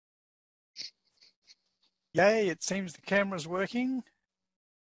Yay, it seems the camera's working.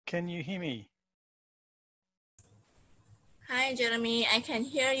 Can you hear me? Hi, Jeremy. I can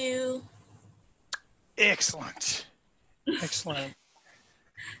hear you. Excellent. Excellent.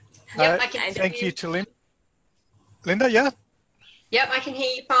 Yep, I can hear Thank you you. to Linda, yeah? Yep, I can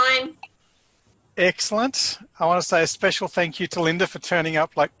hear you fine. Excellent. I want to say a special thank you to Linda for turning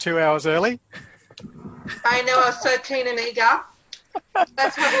up like 2 hours early. I know, I was so keen and eager.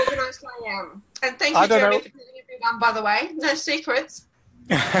 That's how organised I am. And thank I you, don't Jeremy, know. for telling everyone, by the way. No secrets.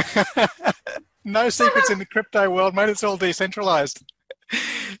 No secrets in the crypto world, mate. It's all decentralized.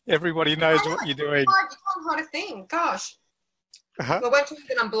 Everybody knows I know, what you're doing. you can't hide a thing. Gosh. Well, won't tell you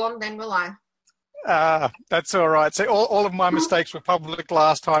that I'm blonde then, will I? That's all right. So all of my mistakes were public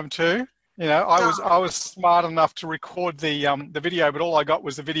last time too. You know, I was smart enough to record the video, but all I got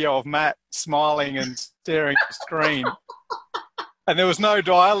was the video of Matt smiling and staring at the screen, and there was no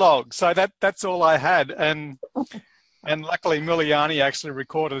dialogue. So that's all I had, and luckily Muliani actually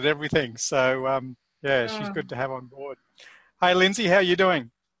recorded everything. So yeah, she's good to have on board. Hey, Lindsay, how are you doing?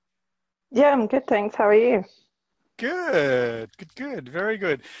 Yeah, I'm good, thanks. How are you? Good, good, good. Very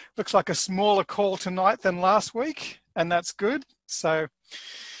good. Looks like a smaller call tonight than last week, and that's good. So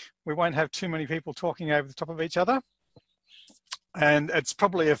we won't have too many people talking over the top of each other. And it's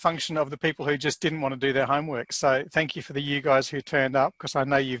probably a function of the people who just didn't want to do their homework. So thank you for you guys who turned up, because I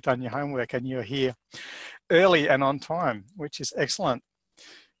know you've done your homework and you're here early and on time, which is excellent.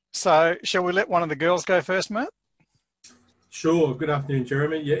 So shall we let one of the girls go first, Matt? Sure. Good afternoon,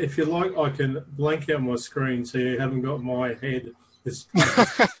 Jeremy. Yeah, if you like, I can blank out my screen so you haven't got my head. There's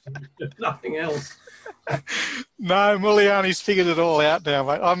nothing else. No, Muliani's figured it all out now,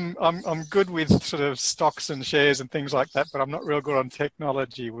 mate. I'm good with sort of stocks and shares and things like that, but I'm not real good on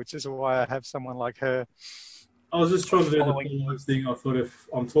technology, which is why I have someone like her. I was just trying to do the live thing. I thought if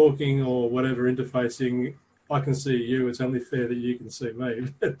I'm talking or whatever interfacing, I can see you. It's only fair that you can see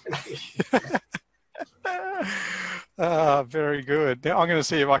me. Very good. Now I'm going to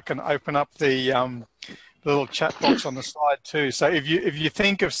see if I can open up the little chat box on the side too. So if you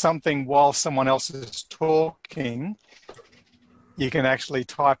think of something while someone else is talking, you can actually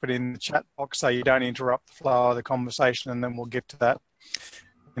type it in the chat box so you don't interrupt the flow of the conversation, and then we'll get to that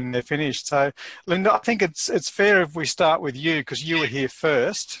when they're finished. So Linda, I think it's fair if we start with you, because you were here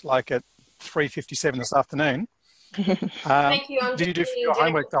first, like at 3:57 this afternoon. Thank you. Did you do your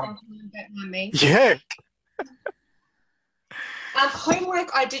homework done? Me. Yeah. Homework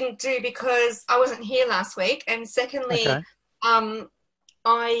I didn't do because I wasn't here last week, and secondly, Okay.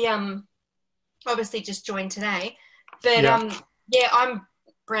 I obviously just joined today, but Yeah. I'm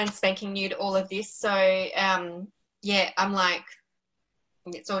brand spanking new to all of this, so yeah, I'm like,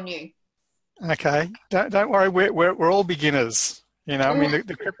 it's all new. Okay. Don't worry. We're all beginners. You know, I mean,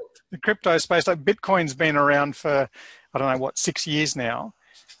 the crypto space, like Bitcoin's been around for, I don't know what, 6 years now.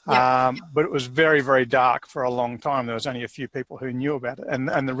 Yep. But it was very, very dark for a long time. There was only a few people who knew about it.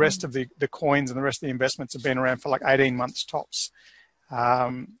 And the rest of the coins and the rest of the investments have been around for like 18 months tops.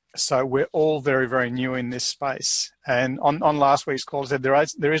 So we're all very, very new in this space. And on last week's call, I said there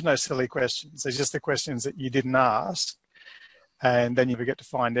is no silly questions. There's just the questions that you didn't ask, and then you get to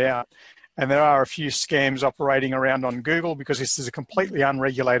find out. And there are a few scams operating around on Google, because this is a completely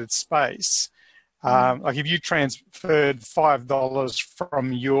unregulated space. Like if you transferred $5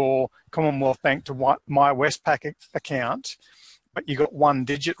 from your Commonwealth Bank to my Westpac account, but you got one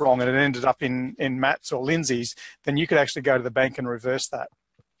digit wrong and it ended up in Matt's or Lindsay's, then you could actually go to the bank and reverse that.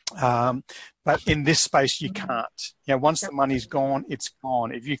 But in this space, you can't. You know, once the money's gone, it's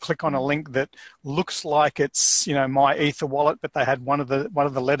gone. If you click on a link that looks like it's, you know, my Ether wallet, but they had one of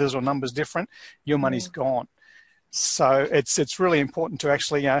the letters or numbers different, your money's gone. So it's really important to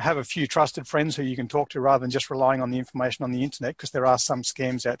actually, you know, have a few trusted friends who you can talk to, rather than just relying on the information on the internet, because there are some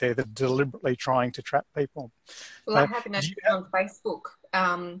scams out there that are deliberately trying to trap people. Well, I have noticed on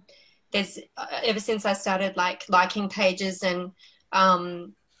Facebook. There's ever since I started liking pages and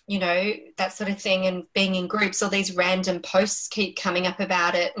you know, that sort of thing, and being in groups, all these random posts keep coming up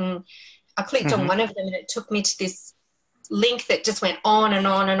about it. And I clicked on one of them, and it took me to this link that just went on and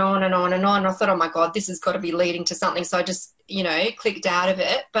on and on and on and on. I thought, oh my God, this has got to be leading to something. So I just, you know, clicked out of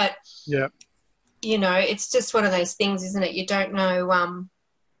it. But, yeah, you know, it's just one of those things, isn't it? You don't know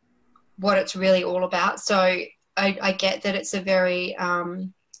what it's really all about. So I get that it's a very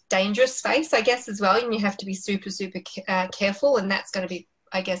dangerous space, I guess, as well. And you have to be super, super careful. And that's going to be,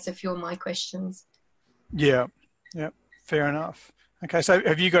 I guess, a few of my questions. Yeah, yeah, fair enough. Okay, so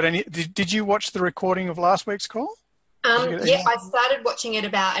have you got any, did you watch the recording of last week's call? Yeah, I started watching it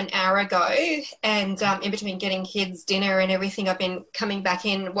about an hour ago, and in between getting kids dinner and everything, I've been coming back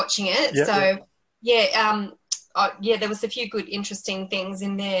in watching it. Yeah, so yeah, yeah, there was a few good, interesting things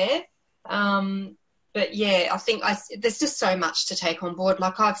in there. But yeah, I think there's just so much to take on board.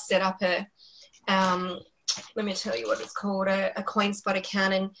 Like I've set up let me tell you what it's called, a CoinSpot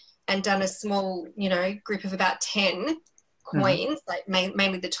account and done a small, group of about 10 coins, like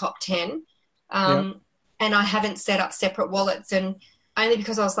mainly the top 10. And I haven't set up separate wallets, and only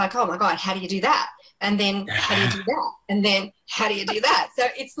because I was like, oh my God, how do you do that? And then how do you do that? And then how do you do that? So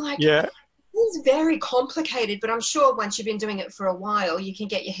it's like, it's very complicated, but I'm sure once you've been doing it for a while, you can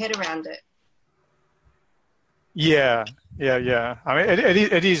get your head around it. Yeah. I mean,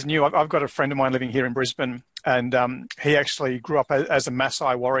 it is new. I've got a friend of mine living here in Brisbane, and he actually grew up as a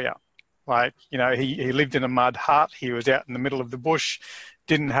Maasai warrior. Like, he lived in a mud hut. He was out in the middle of the bush,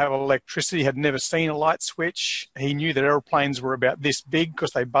 didn't have electricity, had never seen a light switch. He knew that airplanes were about this big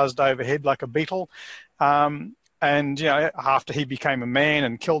because they buzzed overhead like a beetle. And, after he became a man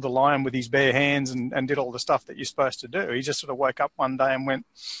and killed a lion with his bare hands and did all the stuff that you're supposed to do, he just sort of woke up one day and went,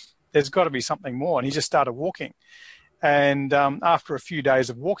 there's got to be something more. And he just started walking. And after a few days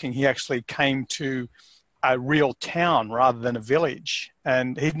of walking, he actually came to a real town rather than a village.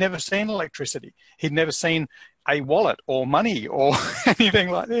 And he'd never seen electricity. He'd never seen a wallet or money or anything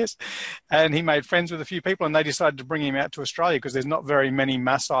like this. And he made friends with a few people, and they decided to bring him out to Australia because there's not very many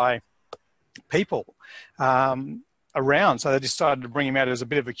Maasai people around. So they decided to bring him out as a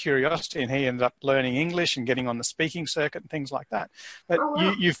bit of a curiosity, and he ended up learning English and getting on the speaking circuit and things like that. But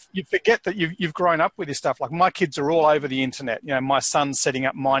you forget that you've grown up with this stuff. Like my kids are all over the internet. My son's setting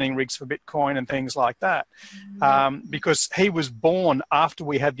up mining rigs for Bitcoin and things like that, because he was born after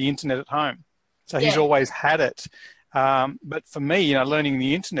we had the internet at home. So he's always had it. But for me, learning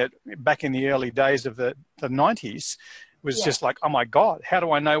the internet back in the early days of the 90s, was just like, oh my God, how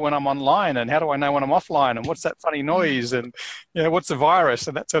do I know when I'm online, and how do I know when I'm offline, and what's that funny noise, and what's a virus,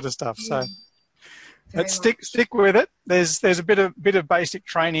 and that sort of stuff. So let's stick with it. There's a bit of basic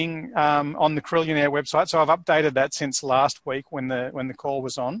training on the Cryllionaire website. So I've updated that since last week when the call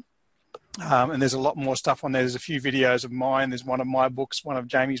was on. And there's a lot more stuff on there. There's a few videos of mine. There's one of my books, one of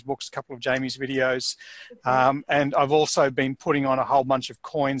Jamie's books, a couple of Jamie's videos. And I've also been putting on a whole bunch of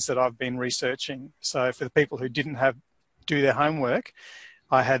coins that I've been researching. So for the people who didn't do their homework,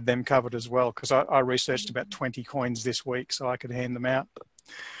 I had them covered as well, because I researched about 20 coins this week so I could hand them out.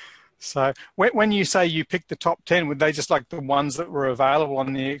 So when you say you picked the top 10, were they just like the ones that were available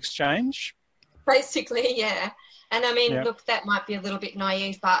on the exchange? Basically, yeah. And I mean, look, that might be a little bit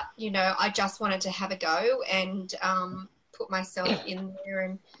naive, but, I just wanted to have a go and put myself in there.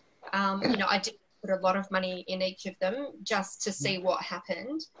 And, I did put a lot of money in each of them just to see what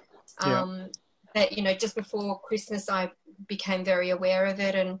happened. That, just before Christmas, I became very aware of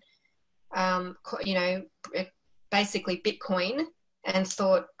it and, basically Bitcoin, and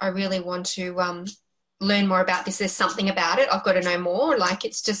thought I really want to learn more about this. There's something about it. I've got to know more. Like,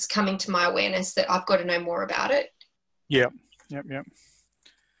 it's just coming to my awareness that I've got to know more about it. Yep.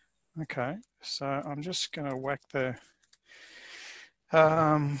 Okay, so I'm just going to whack the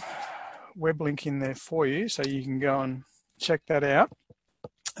web link in there for you so you can go and check that out.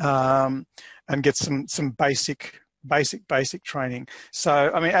 And get some basic training.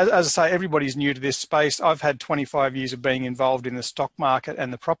 So, I mean, as I say, everybody's new to this space. I've had 25 years of being involved in the stock market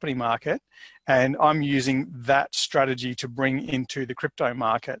and the property market, and I'm using that strategy to bring into the crypto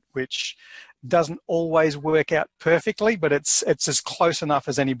market, which doesn't always work out perfectly, but it's as close enough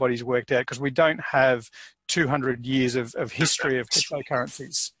as anybody's worked out, because we don't have 200 years of history of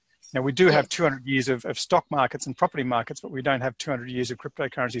cryptocurrencies. Now, we do have 200 years of stock markets and property markets, but we don't have 200 years of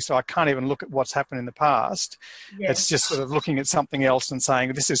cryptocurrency. So I can't even look at what's happened in the past. It's just sort of looking at something else and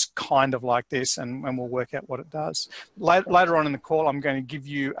saying, this is kind of like this, and we'll work out what it does. Later on in the call, I'm going to give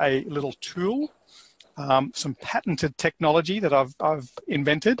you a little tool, some patented technology that I've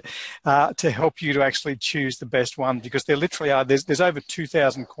invented to help you to actually choose the best one, because there literally are, there's over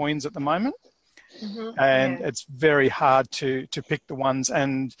 2,000 coins at the moment. And it's very hard to pick the ones,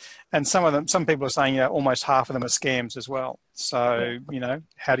 and some people are saying almost half of them are scams as well. So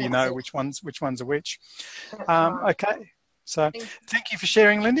how do you know which ones are which? Okay, so thank you for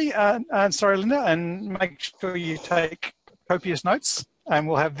sharing, Lindy. Linda, and make sure you take copious notes, and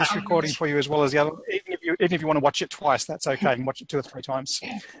we'll have this recording for you as well as the other. Even if you want to watch it twice, that's okay. You can watch it 2 or 3 times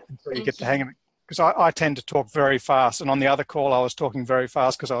until you get the hang of it. Because I tend to talk very fast, and on the other call I was talking very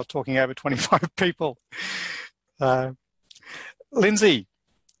fast because I was talking over 25 people. Lindsay,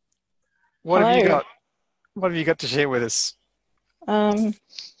 what have you got? What have you got to share with us?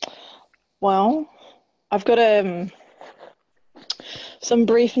 Well, I've got some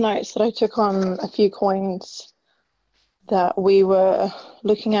brief notes that I took on a few coins that we were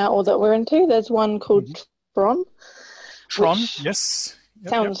looking at or that we're into. There's one called Tron. Tron, which yes.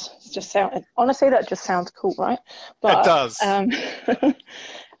 Yep, honestly, that just sounds cool, right? But it does.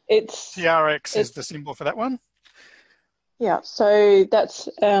 it's TRX is the symbol for that one. Yeah, so that's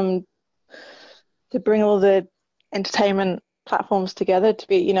to bring all the entertainment platforms together to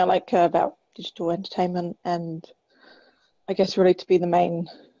be, you know, like about digital entertainment, and I guess really to be the main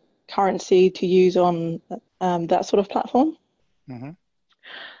currency to use on that sort of platform.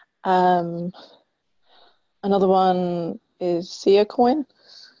 Another one is Sia Coin.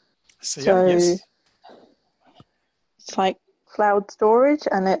 Sia, yes. It's like cloud storage,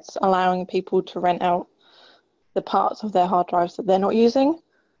 and it's allowing people to rent out the parts of their hard drives that they're not using.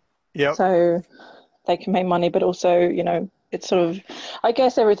 Yeah. So they can make money, but also, you know, it's sort of, I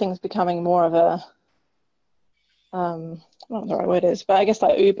guess everything's becoming more of a, I don't know what the right word is, but I guess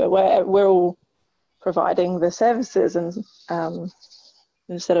like Uber, where we're all providing the services and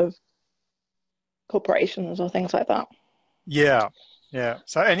instead of corporations or things like that. Yeah, yeah.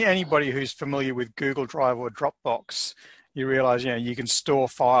 So anybody who's familiar with Google Drive or Dropbox, you realize, you know, you can store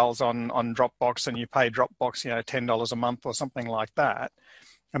files on Dropbox, and you pay Dropbox, you know, $10 a month or something like that.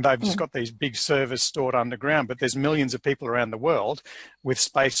 And they've just got these big servers stored underground, but there's millions of people around the world with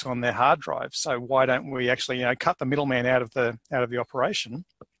space on their hard drives. So why don't we actually, you know, cut the middleman out of the operation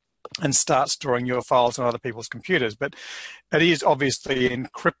and start storing your files on other people's computers? But it is obviously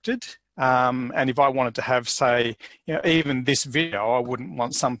encrypted. And if I wanted to have, say, you know, even this video, I wouldn't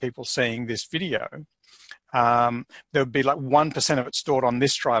want some people seeing this video. There would be like 1% of it stored on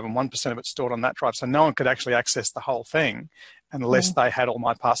this drive and 1% of it stored on that drive. So no one could actually access the whole thing unless they had all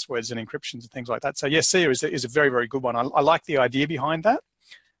my passwords and encryptions and things like that. So yes, Sia is a very, very good one. I like the idea behind that.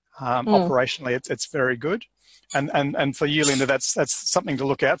 Operationally, it's very good. And for you, Linda, that's something to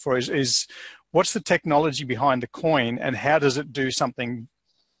look out for is what's the technology behind the coin, and how does it do something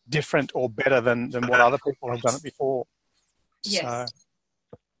different or better than what other people have done it before? Yes.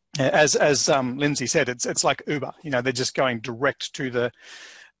 So, as Lindsay said, it's like Uber. You know, they're just going direct to the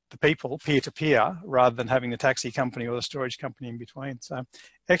people, peer-to-peer, rather than having the taxi company or the storage company in between. So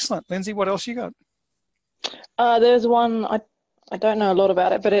excellent. Lindsay, what else you got? There's one, I don't know a lot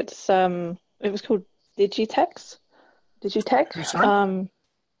about it, but it's it was called Digitech. Digitech,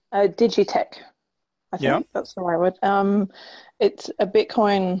 I think that's the right word. It's a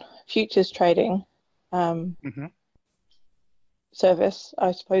Bitcoin futures trading service,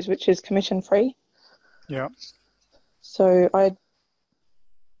 I suppose, which is commission free. Yeah. So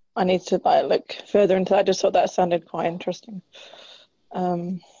I need to look further into that. I just thought that sounded quite interesting.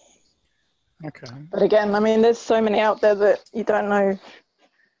 Okay. But again, I mean, there's so many out there that you don't know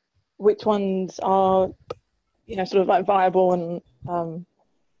which ones are, you know, sort of like viable, and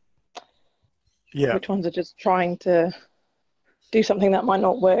which ones are just trying to do something that might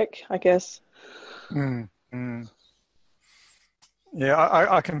not work, I guess. Yeah,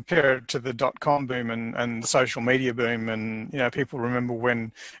 I compare it to the .com boom and the social media boom, and you know, people remember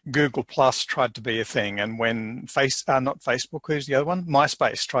when Google Plus tried to be a thing, and when not Facebook, who's the other one?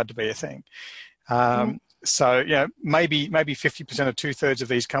 MySpace tried to be a thing. So you know, maybe 50% or 2/3 of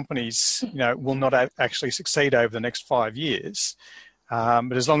these companies, you know, will not actually succeed over the next 5 years.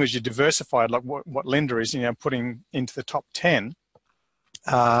 But as long as you're diversified, like what Linda is, you know, putting into the top 10.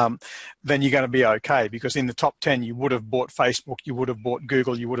 Then you're going to be okay, because in the top 10 you would have bought Facebook, you would have bought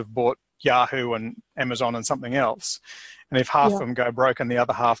Google, you would have bought Yahoo and Amazon and something else. And if half of them go broke and the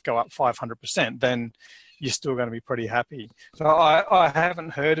other half go up 500%, then you're still going to be pretty happy. So I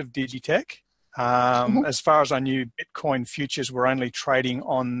haven't heard of Digitech. As far as I knew, Bitcoin futures were only trading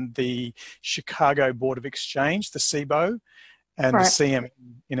on the Chicago Board of Exchange, the CBOE, and the CME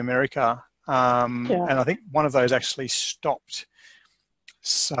in America. And I think one of those actually stopped.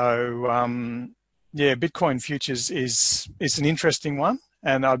 So, yeah, Bitcoin futures is an interesting one,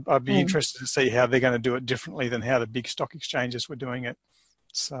 and I'd be interested to see how they're going to do it differently than how the big stock exchanges were doing it.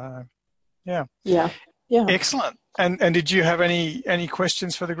 So, yeah. Excellent. And did you have any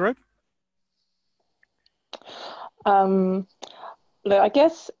questions for the group? Look, I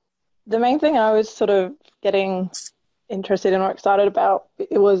guess the main thing I was sort of getting interested in or excited about,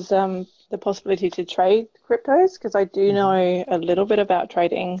 it was the possibility to trade cryptos, because I do know a little bit about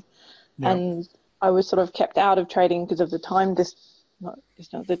trading, and I was sort of kept out of trading because of the time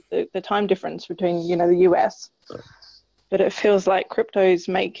the time difference between, you know, the US. But it feels like cryptos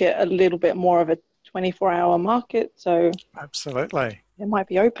make it a little bit more of a 24-hour market, so absolutely it might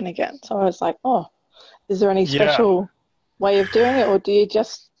be open again. So I was like, oh, is there any special way of doing it, or do you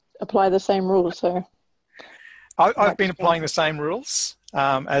just apply the same rules? So I've been applying the same rules.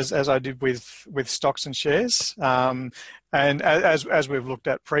 as I did with stocks and shares. And as we've looked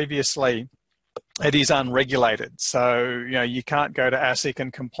at previously, it is unregulated. So, you can't go to ASIC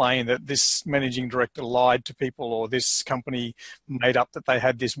and complain that this managing director lied to people, or this company made up that they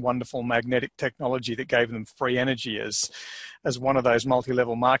had this wonderful magnetic technology that gave them free energy, as one of those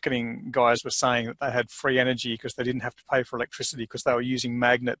multi-level marketing guys was saying, that they had free energy because they didn't have to pay for electricity because they were using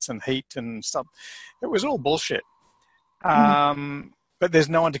magnets and heat and stuff. It was all bullshit. But there's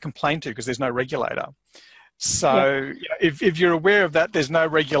no one to complain to because there's no regulator. So if you're aware of that, there's no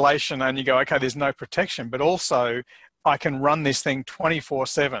regulation, and you go, okay, there's no protection, but also I can run this thing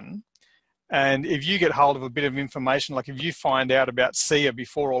 24/7. And if you get hold of a bit of information, like if you find out about SIA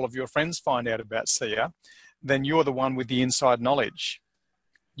before all of your friends find out about SIA, then you're the one with the inside knowledge.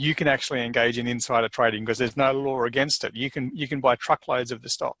 You can actually engage in insider trading because there's no law against it. You can buy truckloads of the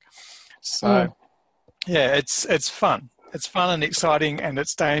stock. So it's fun. It's fun and exciting, and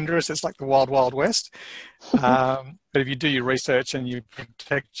it's dangerous. It's like the wild, wild west. But if you do your research and you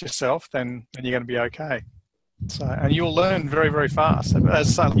protect yourself, then you're going to be okay. So, and you'll learn very, very fast.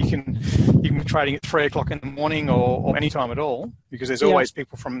 As so, you can be trading at 3 o'clock in the morning or any time at all, because there's always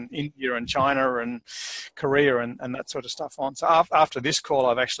people from India and China and Korea and that sort of stuff on. So after this call,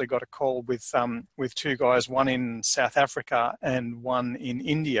 I've actually got a call with two guys, one in South Africa and one in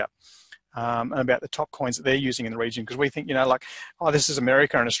India. And about the top coins that they're using in the region, because we think, this is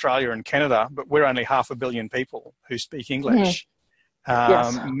America and Australia and Canada, but we're only 500 million people who speak English.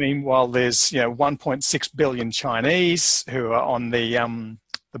 Meanwhile, there's 1.6 billion Chinese who are on the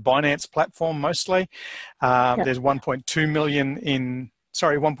Binance platform mostly. There's 1.2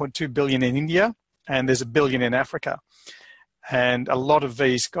 billion in India, and there's 1 billion in Africa. And a lot of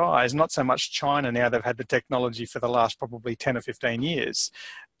these guys, not so much China now, they've had the technology for the last probably 10 or 15 years,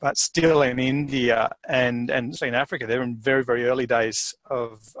 but still in India and in Africa, they're in very, very early days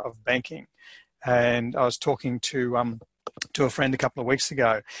of banking. And I was talking to a friend a couple of weeks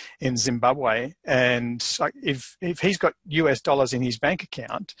ago in Zimbabwe, and if he's got US dollars in his bank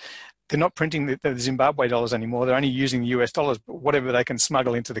account, they're not printing the Zimbabwe dollars anymore. They're only using the US dollars, but whatever they can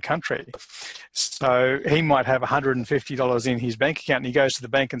smuggle into the country. So he might have $150 in his bank account, and he goes to the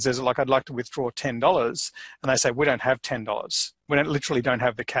bank and says, I'd like to withdraw $10. And they say, we don't have $10. We literally don't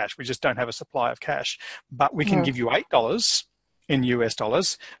have the cash. We just don't have a supply of cash. But we can give you $8 in US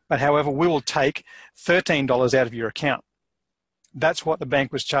dollars. But however, we will take $13 out of your account. That's what the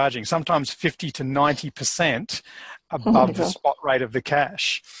bank was charging, sometimes 50 to 90% above the spot rate of the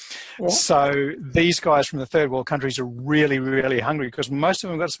cash. So these guys from the third world countries are really, really hungry because most of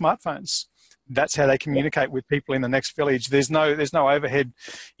them have got smartphones. That's how they communicate with people in the next village. There's no overhead,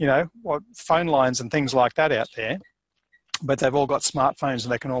 phone lines and things like that out there, but they've all got smartphones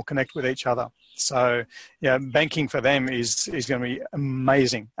and they can all connect with each other. So, banking for them is going to be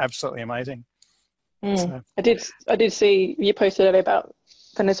amazing, absolutely amazing. So. I did see you posted earlier about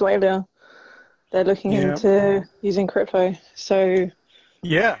Venezuela. They're looking into using crypto. So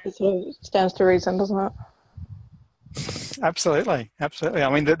it sort of stands to reason, doesn't it? Absolutely. I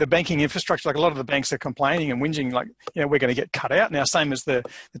mean, the banking infrastructure, like a lot of the banks are complaining and whinging, like, we're going to get cut out now. Same as the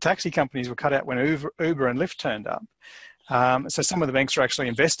taxi companies were cut out when Uber and Lyft turned up. So some of the banks are actually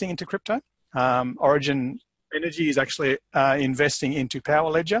investing into crypto. Origin Energy is actually investing into Power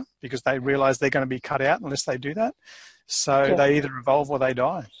Ledger because they realise they're going to be cut out unless they do that. So they either evolve or they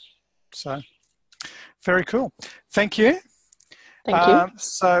die. So very cool. Thank you. Thank you.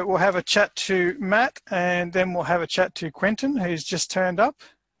 So we'll have a chat to Matt, and then we'll have a chat to Quentin, who's just turned up.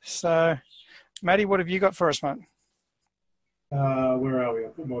 So, Matty, what have you got for us, mate? Where are we?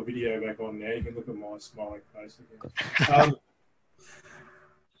 I'll put my video back on now. You can look at my smiling face again.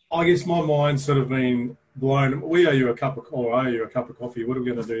 I guess my mind's sort of been blown. We owe you a cup of coffee. What are we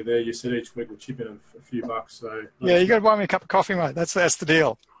going to do there? You said each week we'll chip in a few bucks. So you got to buy me a cup of coffee, mate. That's the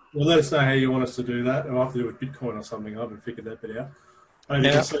deal. Well, let us know how you want us to do that. I'll have to do it with Bitcoin or something. I haven't figured that bit out. I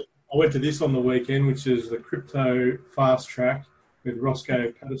went to this on the weekend, which is the Crypto Fast Track with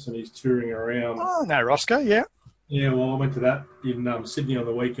Roscoe Patterson. He's touring around. Oh, no, Roscoe, yeah. Yeah, well, I went to that in Sydney on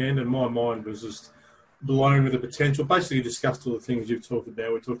the weekend, and my mind was just blown with the potential. Basically discussed all the things you've talked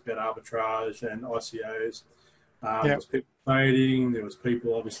about. We talked about arbitrage and ICOs. There was people trading. There was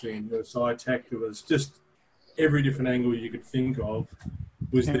people, obviously, in USI tech. There was just every different angle you could think of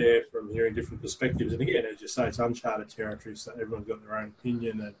was there from hearing different perspectives. And again, as you say, it's uncharted territory, so everyone's got their own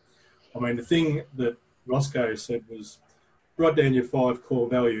opinion. And I mean, the thing that Roscoe said was write down your 5 core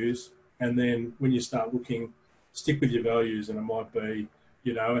values, and then when you start looking, stick with your values, and it might be,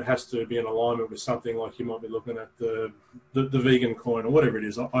 it has to be in alignment with something like you might be looking at the vegan coin or whatever it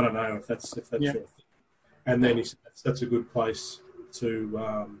is. I don't know if that's your thing. And then he said that's a good place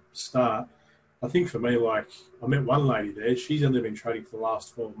to start. I think for me, like, I met one lady there. She's only been trading for the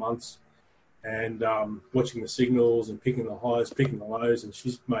last 12 months and watching the signals and picking the highs, picking the lows, and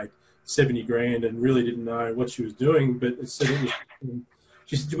she's made 70 grand and really didn't know what she was doing. But it said it was,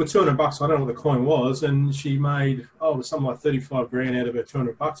 she said, "Well, $200, I don't know what the coin was," and she made, it was something like 35 grand out of her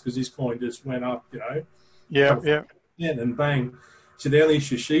 $200 because this coin just went up, Yeah. And bang. So the only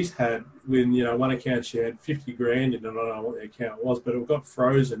issue she's had when, one account she had 50 grand in, and I don't know what the account was, but it got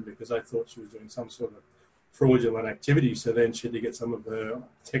frozen because they thought she was doing some sort of fraudulent activity. So then she had to get some of her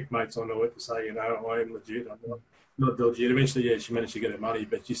tech mates onto it to say, I am legit, I'm not legit. Eventually, yeah, she managed to get her money,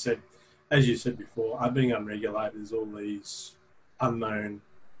 but she said, as you said before, being unregulated, there's all these unknown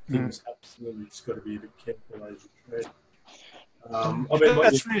things happening, and you've just got to be a bit careful as you trade.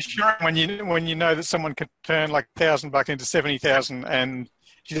 That's reassuring when you know that someone can turn like $1,000 into 70,000 and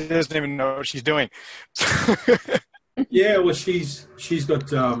she doesn't even know what she's doing. Yeah, well, she's got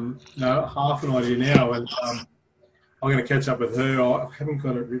half an idea now, and I'm going to catch up with her. I haven't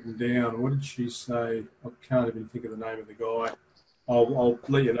got it written down. What did she say? I can't even think of the name of the guy. I'll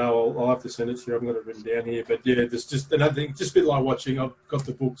let you know. I'll have to send it to you. I've got it written down here. But yeah, there's just another thing. Just a bit like watching. I've got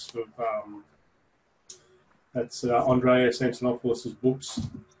the books of. That's Andreas Antonopoulos' books,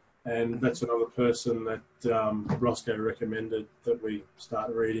 and that's another person that Roscoe recommended that we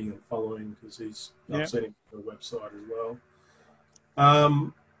start reading and following because I've seen him on the website as well.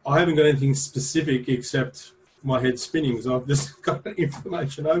 I haven't got anything specific except my head spinning because I've just got an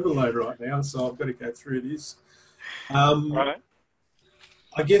information overload right now, so I've got to go through this. Right.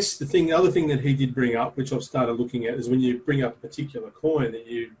 I guess the other thing that he did bring up, which I've started looking at, is when you bring up a particular coin that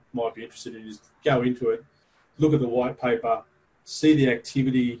you might be interested in, is go into it, look at the white paper, see the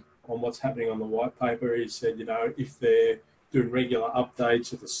activity on what's happening on the white paper. He said, if they're doing regular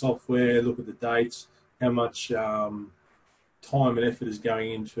updates of the software, look at the dates, how much time and effort is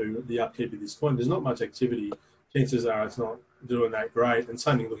going into the upkeep of this coin. There's not much activity. Chances are it's not doing that great. And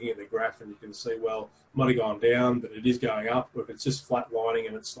same thing looking at the graph, and you can see, well, it might have gone down, but it is going up. Or if it's just flat lining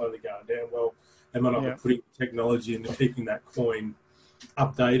and it's slowly going down, well, they might not be putting technology into keeping that coin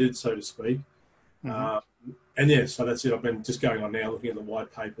updated, so to speak. So that's it. I've been just going on now, looking at the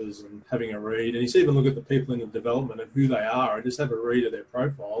white papers and having a read. And you see even look at the people in the development and who they are, and just have a read of their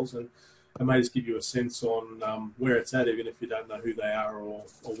profiles, and it may just give you a sense on where it's at, even if you don't know who they are or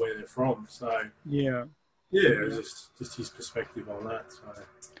where they're from. So just his perspective on that. So.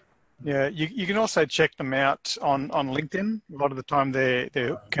 Yeah, you can also check them out on LinkedIn. A lot of the time they're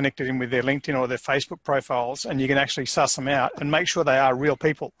connected in with their LinkedIn or their Facebook profiles, and you can actually suss them out and make sure they are real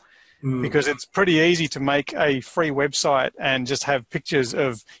people. Because it's pretty easy to make a free website and just have pictures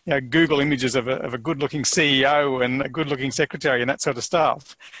of, Google images of a good-looking CEO and a good-looking secretary and that sort of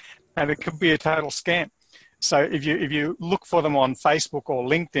stuff, and it could be a total scam. So if you look for them on Facebook or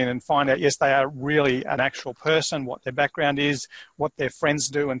LinkedIn and find out, yes, they are really an actual person, what their background is, what their friends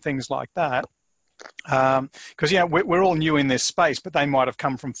do, and things like that. Because we're all new in this space, but they might have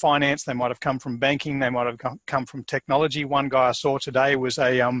come from finance, they might have come from banking, they might have come from technology. One guy I saw today was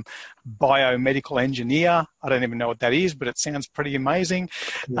a biomedical engineer. I don't even know what that is, but it sounds pretty amazing.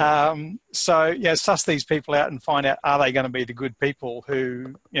 Suss these people out and find out, are they going to be the good people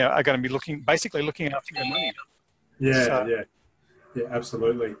who are going to be basically looking after your money? Yeah,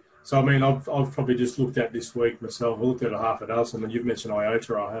 absolutely. So I mean, I've probably just looked at this week myself. I looked at a half a dozen, and you've mentioned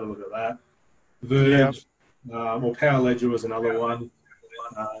IOTA. I had a look at that. Verge, Power Ledger was another one.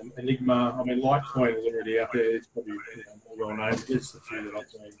 Enigma. I mean, Litecoin is already out there. It's probably more well known. It's the few that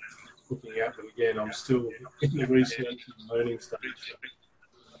I've been looking at, but again, I'm still in the research and learning stage.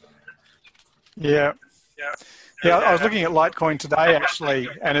 Yeah. I was looking at Litecoin today actually,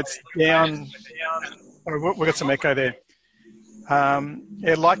 and it's down. Oh, we've got some echo there.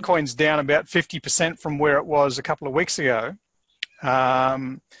 Litecoin's down about 50% from where it was a couple of weeks ago.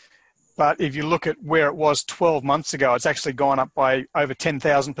 But if you look at where it was 12 months ago, it's actually gone up by over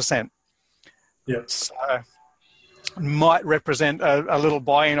 10,000%. Yeah. So might represent a little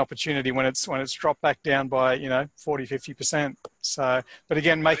buy-in opportunity when it's dropped back down by 40, 50%. So, but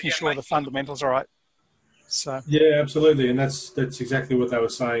again, making sure the fundamentals are right. So yeah, absolutely, and that's exactly what they were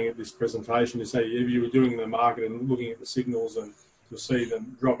saying at this presentation. Is that if you were doing the market and looking at the signals and you'll see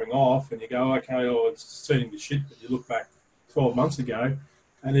them dropping off, and you go, okay, it's turning to shit. But you look back 12 months ago.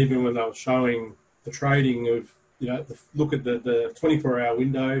 And even when they were showing the trading of, look at the 24-hour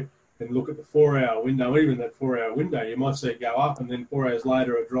window and look at the 4-hour window, even that 4-hour window, you might see it go up and then 4 hours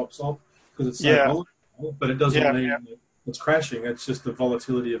later it drops off because it's so volatile. But it doesn't mean that it's crashing. It's just the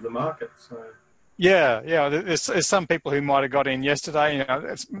volatility of the market. So Yeah. There's some people who might have got in yesterday. You know,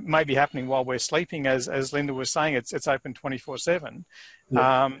 it's maybe happening while we're sleeping, as Linda was saying. It's open 24/7.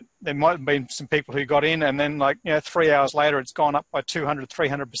 Yeah. There might have been some people who got in, and then 3 hours later, it's gone up by 200,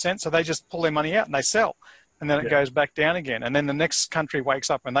 300%. So they just pull their money out and they sell, and then it goes back down again. And then the next country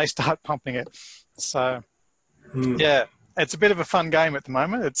wakes up and they start pumping it. So yeah, it's a bit of a fun game at the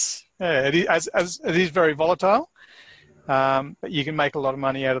moment. It is very volatile. But you can make a lot of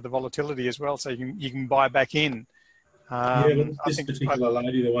money out of the volatility as well, so you can buy back in. This particular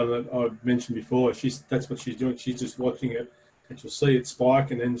lady, the one that I mentioned before, that's what she's doing. She's just watching it, and she'll see it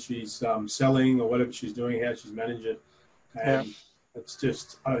spike, and then she's selling or whatever she's doing, how she's managed it. And it's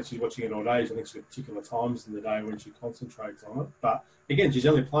just, I don't know, she's watching it all day. I think she's got particular times in the day when she concentrates on it. But again, she's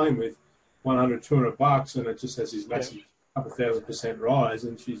only playing with $100, $200, and it just has this massive couple 1,000% rise,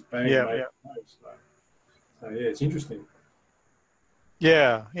 and she's banging. So it's interesting.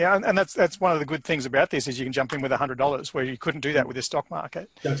 Yeah, and that's one of the good things about this is you can jump in with $100 where you couldn't do that with the stock market.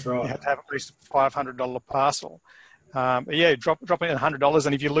 That's right. You had to have at least a $500 parcel. Drop in $100,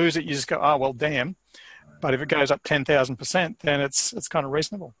 and if you lose it, you just go, oh well, damn. But if it goes up 10,000%, then it's kind of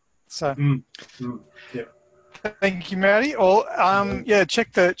reasonable. So, Thank you, Marty. Or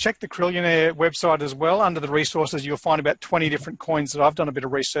check the Cryllionaire website as well. Under the resources, you'll find about 20 different coins that I've done a bit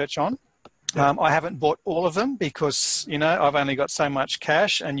of research on. I haven't bought all of them because I've only got so much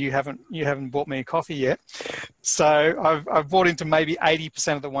cash, and you haven't bought me a coffee yet. So I've bought into maybe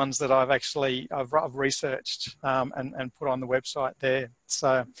 80% of the ones that I've researched and put on the website there.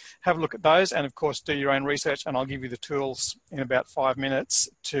 So have a look at those, and of course do your own research. And I'll give you the tools in about 5 minutes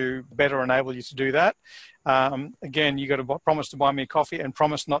to better enable you to do that. Again, you got to promise to buy me a coffee and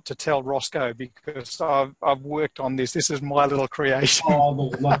promise not to tell Roscoe, because I've worked on this. This is my little creation. Oh, I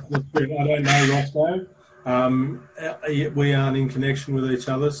don't know Roscoe. We aren't in connection with each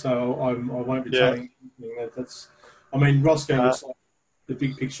other, so I won't be telling anything. Roscoe looks like the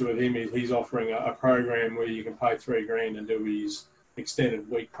big picture with him is he's offering a program where you can pay $3,000 and do his extended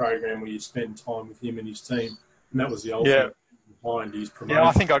week program where you spend time with him and his team, and that was the ultimate behind his promotion. Yeah,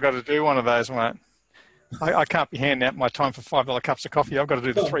 I think I've got to do one of those, mate. I can't be handing out my time for $5 cups of coffee. I've got to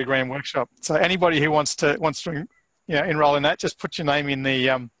do the $3,000 workshop. So anybody who wants to enroll in that, just put your name in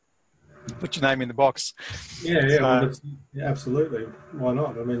the box. Absolutely. Why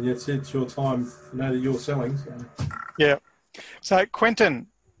not? I mean, it's your time. You know that you're selling. So. Yeah. So Quentin,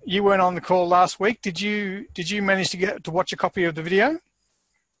 you weren't on the call last week. Did you manage to get to watch a copy of the video?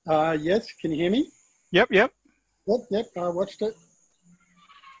 Yes. Can you hear me? Yep. Yep. I watched it.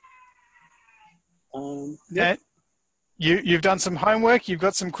 You've done some homework. You've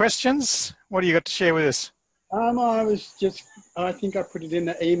got some questions. What do you got to share with us? I think I put it in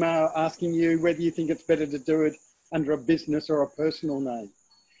the email asking you whether you think it's better to do it under a business or a personal name.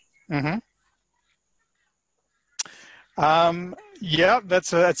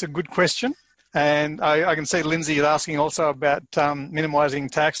 That's a good question. And I can see Lindsay is asking also about minimising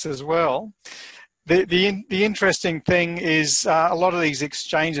tax as well. The interesting thing is a lot of these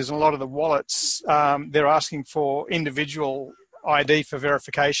exchanges and a lot of the wallets, they're asking for individual ID for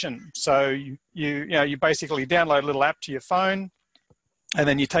verification. So you basically download a little app to your phone, and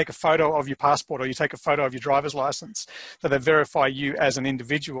then you take a photo of your passport or you take a photo of your driver's license, so they verify you as an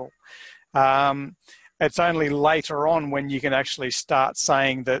individual. It's only later on when you can actually start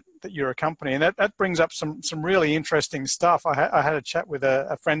saying that you're a company. And that brings up some really interesting stuff. I had a chat with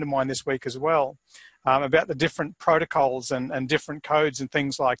a friend of mine this week as well about the different protocols and different codes and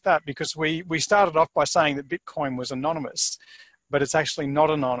things like that, because we started off by saying that Bitcoin was anonymous, but it's actually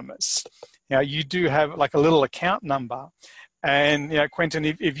not anonymous. You do have like a little account number. And, Quentin,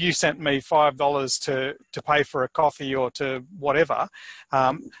 if you sent me $5 to pay for a coffee or to whatever,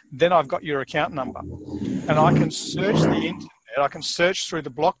 then I've got your account number. And I can search the internet, I can search through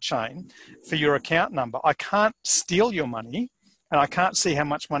the blockchain for your account number. I can't steal your money, and I can't see how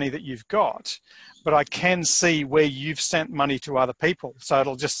much money that you've got, but I can see where you've sent money to other people. So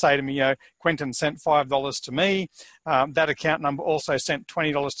it'll just say to me, Quentin sent $5 to me. That account number also sent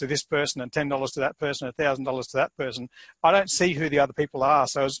 $20 to this person and $10 to that person, $1,000 to that person. I don't see who the other people are.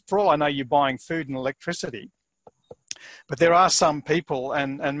 So for all I know, you're buying food and electricity. But there are some people,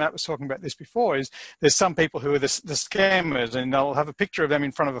 and Matt was talking about this before, is there's some people who are the scammers, and they'll have a picture of them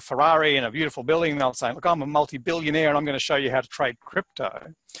in front of a Ferrari in a beautiful building, and they'll say, look, I'm a multi-billionaire and I'm going to show you how to trade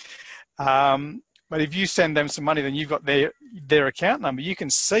crypto. But if you send them some money, then you've got their account number. You can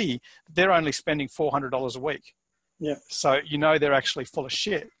see they're only spending $400 a week. Yeah. So they're actually full of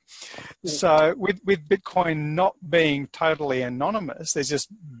shit. Yeah. So with Bitcoin not being totally anonymous, there's just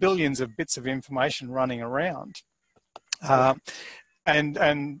billions of bits of information running around.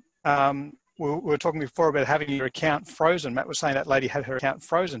 we were talking before about having your account frozen. Matt was saying that lady had her account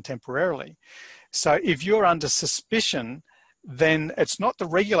frozen temporarily. So if you're under suspicion, then it's not the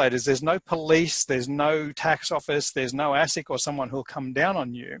regulators. There's no police, there's no tax office, there's no ASIC or someone who'll come down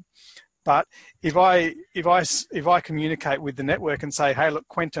on you. But if I communicate with the network and say, hey, look,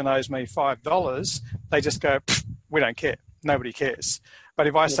 Quentin owes me $5, they just go, we don't care. Nobody cares. But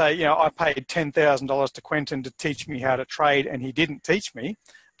if I say, you know, I paid $10,000 to Quentin to teach me how to trade and he didn't teach me,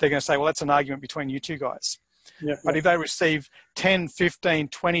 they're going to say, well, that's an argument between you two guys. But if they receive 10, 15,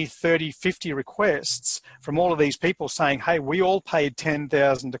 20, 30, 50 requests from all of these people saying, hey, we all paid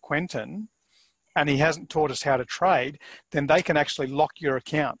 $10,000 to Quentin and he hasn't taught us how to trade, then they can actually lock your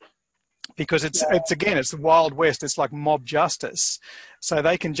account. Because it's the Wild West. It's like mob justice. So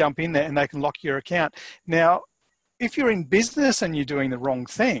they can jump in there and they can lock your account. Now, if you're in business and you're doing the wrong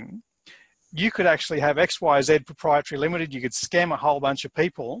thing, you could actually have XYZ Proprietary Limited. You could scam a whole bunch of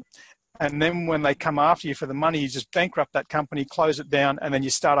people. And then when they come after you for the money, you just bankrupt that company, close it down, and then you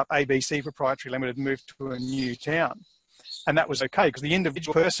start up ABC Proprietary Limited and move to a new town. And that was okay because the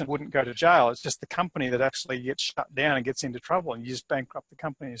individual person wouldn't go to jail. It's just the company that actually gets shut down and gets into trouble, and you just bankrupt the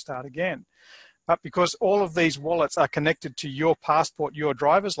company and start again. But because all of these wallets are connected to your passport, your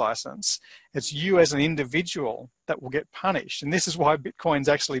driver's license, it's you as an individual that will get punished. And this is why Bitcoin's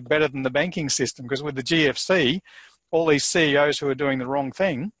actually better than the banking system, because with the GFC, all these CEOs who are doing the wrong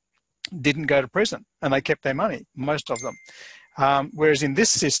thing didn't go to prison and they kept their money, most of them. Whereas in this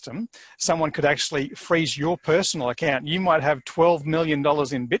system, someone could actually freeze your personal account. You might have $12 million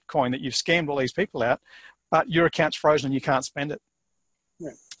in Bitcoin that you've scammed all these people out, but your account's frozen and you can't spend it.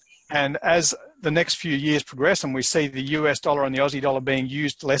 Yeah. And as the next few years progress and we see the US dollar and the Aussie dollar being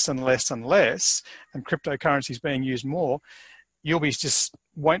used less and less and less, and cryptocurrencies being used more, you'll be just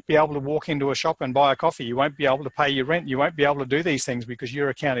won't be able to walk into a shop and buy a coffee. You won't be able to pay your rent. You won't be able to do these things because your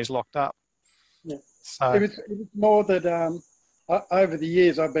account is locked up. Yeah. So it was more that over the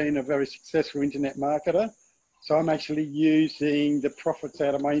years I've been a very successful internet marketer. So I'm actually using the profits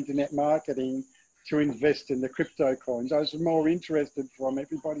out of my internet marketing to invest in the crypto coins. I was more interested from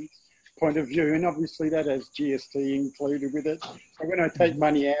everybody's point of view, and obviously that has GST included with it. So when I take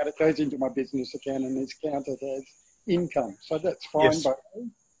money out, it goes into my business account and it's counted as income. So that's fine, yes. But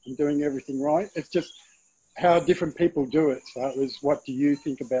I'm doing everything right. It's just how different people do it. So it was, what do you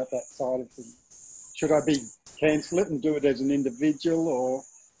think about that side of things? Should I cancel it and do it as an individual, or?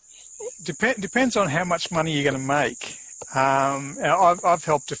 Depends on how much money you're going to make. I've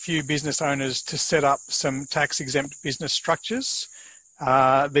helped a few business owners to set up some tax-exempt business structures.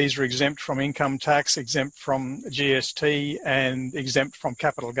 These are exempt from income tax, exempt from GST, and exempt from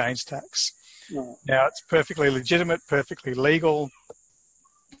capital gains tax. No. Now, it's perfectly legitimate, perfectly legal.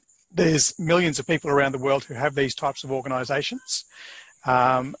 There's millions of people around the world who have these types of organisations.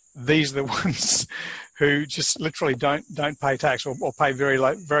 These are the ones who just literally don't pay tax or pay very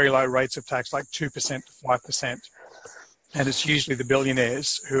low rates of tax, like 2% to 5%. And it's usually the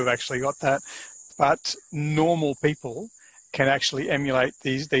billionaires who have actually got that. But normal people can actually emulate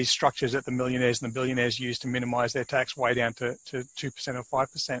these structures that the millionaires and the billionaires use to minimize their tax way down to 2% or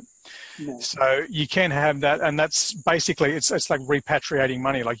 5%. Yeah. So you can have that, and that's basically, it's like repatriating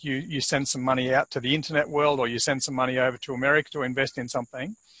money. Like you send some money out to the internet world, or you send some money over to America to invest in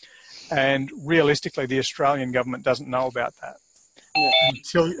something. And realistically, the Australian government doesn't know about that. Yeah.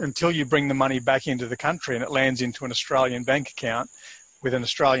 Until you bring the money back into the country and it lands into an Australian bank account with an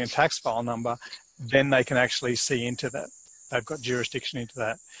Australian tax file number, then they can actually see into that. They've got jurisdiction into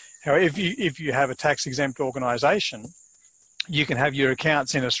that. However, if you have a tax-exempt organisation, you can have your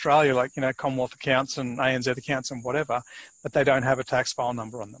accounts in Australia, like, you know, Commonwealth accounts and ANZ accounts and whatever, but they don't have a tax file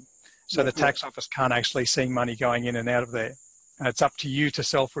number on them. So the tax office can't actually see money going in and out of there. And it's up to you to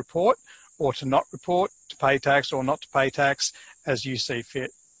self-report or to not report, to pay tax or not to pay tax, as you see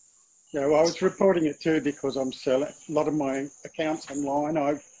fit. Yeah, well, I was reporting it too because I'm selling a lot of my accounts online.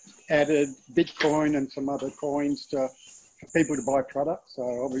 I've added Bitcoin and some other coins for people to buy products.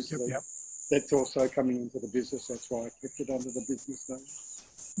 So obviously that's also coming into the business. That's why I kept it under the business name.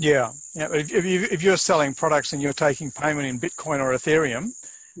 Yeah. If you're selling products and you're taking payment in Bitcoin or Ethereum,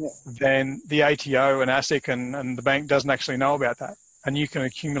 then the ATO and ASIC and the bank doesn't actually know about that. And you can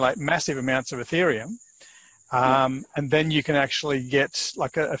accumulate massive amounts of Ethereum. And then you can actually get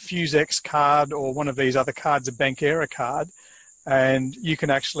like a FuseX card or one of these other cards, a Bankera card, and you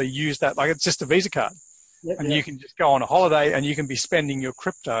can actually use that like it's just a Visa card. You can just go on a holiday and you can be spending your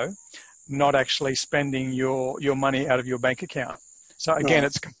crypto, not actually spending your money out of your bank account. So again,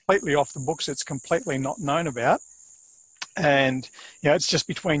 it's completely off the books. It's completely not known about. And, you know, it's just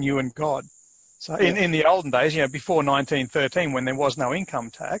between you and God. So in the olden days, you know, before 1913, when there was no income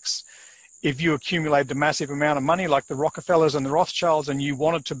tax, if you accumulated a massive amount of money like the Rockefellers and the Rothschilds and you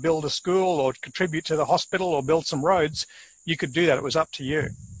wanted to build a school or contribute to the hospital or build some roads, you could do that. It was up to you.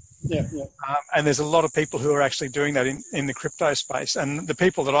 Yeah, yeah. And there's a lot of people who are actually doing that in the crypto space. And the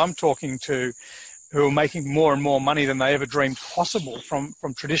people that I'm talking to who are making more and more money than they ever dreamed possible from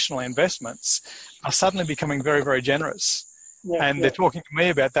traditional investments are suddenly becoming very, very generous. Yeah, and they're talking to me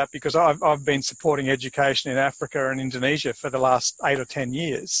about that because I've been supporting education in Africa and Indonesia for the last 8 or 10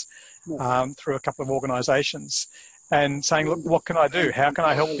 years through a couple of organisations, and saying, look, what can I do? How can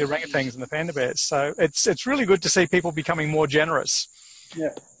I help the orangutans and the panda bears? So it's really good to see people becoming more generous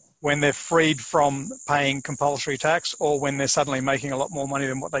when they're freed from paying compulsory tax or when they're suddenly making a lot more money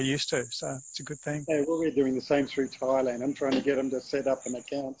than what they used to. So it's a good thing. Yeah, well, we're doing the same through Thailand. I'm trying to get them to set up an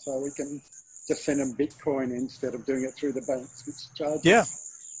account so we can just send them Bitcoin instead of doing it through the banks, which charge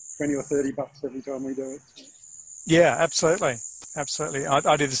 20 or 30 bucks every time we do it. Yeah, absolutely. Absolutely.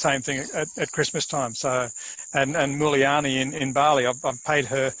 I did the same thing at Christmas time. So, and Muliani in Bali, I've paid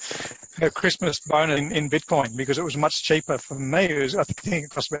her Christmas bonus in Bitcoin because it was much cheaper for me. I think it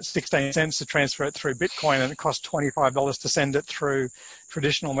cost about 16 cents to transfer it through Bitcoin, and it cost $25 to send it through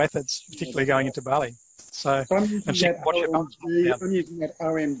traditional methods, particularly going into Bali. So I'm using that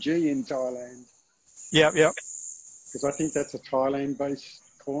OMG in Thailand. Yeah. Because I think that's a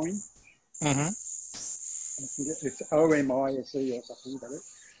Thailand-based coin. Mm-hmm. It's OMISE or something, but it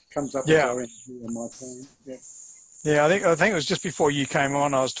comes up as OMG on my phone. Yeah, I think it was just before you came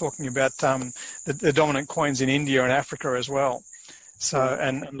on. I was talking about the dominant coins in India and Africa as well. So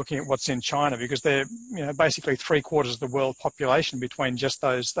and looking at what's in China, because they're basically 3/4 of the world population between just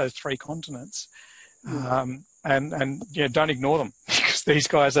those 3 continents. And don't ignore them because these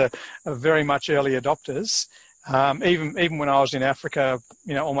guys are very much early adopters. Even when I was in Africa,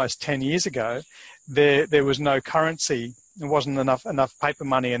 almost 10 years ago, there was no currency. There wasn't enough paper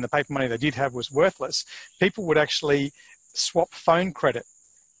money, and the paper money they did have was worthless. People would actually swap phone credit.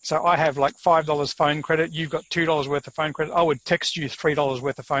 So I have like $5 phone credit. You've got $2 worth of phone credit. I would text you $3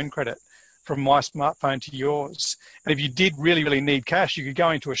 worth of phone credit from my smartphone to yours. And if you did really, really need cash, you could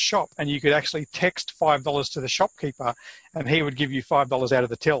go into a shop and you could actually text $5 to the shopkeeper and he would give you $5 out of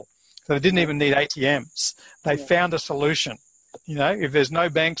the till. So they didn't even need ATMs. They found a solution. If there's no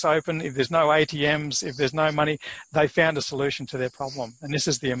banks open, if there's no ATMs, if there's no money, they found a solution to their problem. And this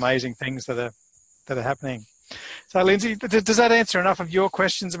is the amazing things that are happening. So, Lindsay, does that answer enough of your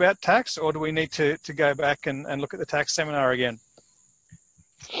questions about tax, or do we need to go back and look at the tax seminar again?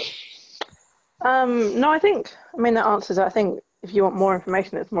 No, that answers it. I think if you want more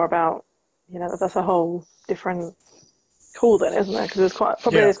information, it's more about, that's a whole different call then, isn't it? Because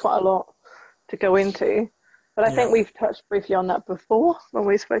there's quite a lot to go into. But I think we've touched briefly on that before when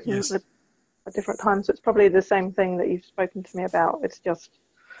we've spoken at different times. So it's probably the same thing that you've spoken to me about. It's just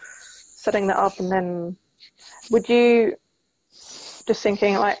setting that up, and then would you just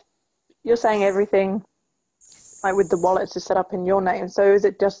thinking, like, you're saying everything like with the wallets is set up in your name. So is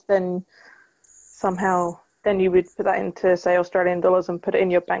it just then somehow then you would put that into, say, Australian dollars and put it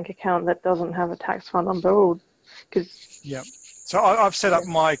in your bank account that doesn't have a tax fund number? So I've set up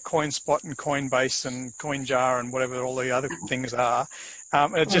my CoinSpot and Coinbase and CoinJar and whatever all the other things are.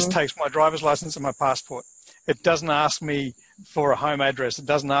 And it just takes my driver's license and my passport. It doesn't ask me for a home address. It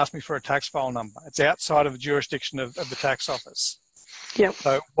doesn't ask me for a tax file number. It's outside of the jurisdiction of the tax office. Yep.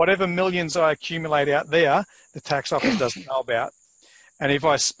 So whatever millions I accumulate out there, the tax office doesn't know about. And if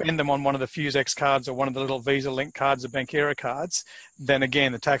I spend them on one of the FuseX cards or one of the little Visa Link cards or Bankera cards, then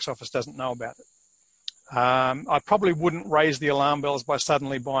again, the tax office doesn't know about it. I probably wouldn't raise the alarm bells by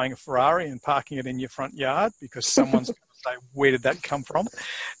suddenly buying a Ferrari and parking it in your front yard because someone's going to say, where did that come from?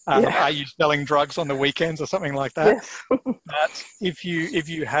 Are you selling drugs on the weekends or something like that? Yes. But if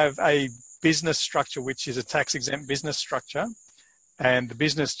you have a business structure, which is a tax-exempt business structure, and the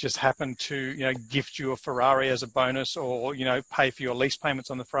business just happened to gift you a Ferrari as a bonus or pay for your lease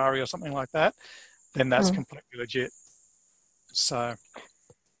payments on the Ferrari or something like that, then that's completely legit. So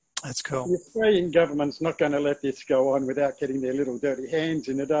that's cool. The Australian government's not going to let this go on without getting their little dirty hands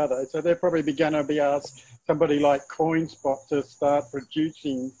in it, are they? So they're probably going to be asked somebody like CoinSpot to start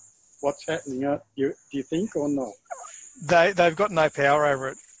producing what's happening. Do you think, or not? They've got no power over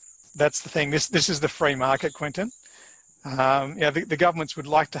it. That's the thing. This is the free market, Quentin. The governments would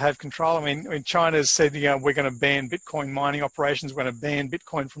like to have control. I mean, China's said, we're going to ban Bitcoin mining operations. We're going to ban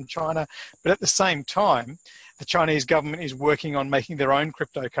Bitcoin from China. But at the same time, the Chinese government is working on making their own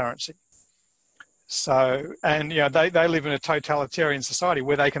cryptocurrency. So, and, they live in a totalitarian society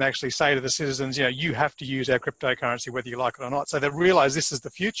where they can actually say to the citizens, you have to use our cryptocurrency whether you like it or not. So they realize this is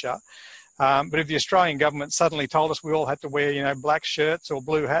the future. But if the Australian government suddenly told us we all had to wear, you know, black shirts or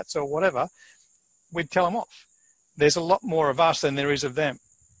blue hats or whatever, we'd tell them off. There's a lot more of us than there is of them.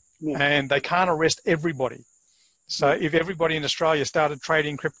 Yeah. And they can't arrest everybody. So if everybody in Australia started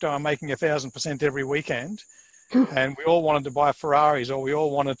trading crypto and making 1,000% every weekend, and we all wanted to buy Ferraris or we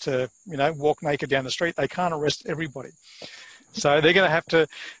all wanted to, you know, walk naked down the street, they can't arrest everybody. So they're going to have to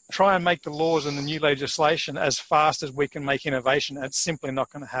try and make the laws and the new legislation as fast as we can make innovation. It's simply not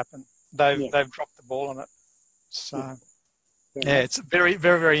going to happen. They've dropped the ball on it. So, yeah, it's very,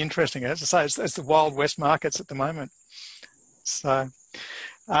 very, very interesting. As I say, it's the Wild West markets at the moment. So,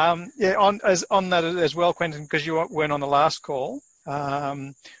 on that as well, Quentin, because you weren't on the last call,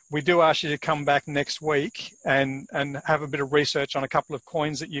 we do ask you to come back next week and have a bit of research on a couple of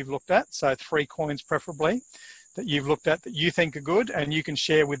coins that you've looked at. So 3 coins preferably that you've looked at that you think are good, and you can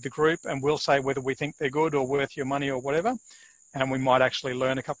share with the group, and we'll say whether we think they're good or worth your money or whatever. And we might actually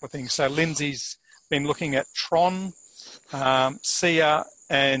learn a couple of things. So Lindsay's been looking at Tron, Sia,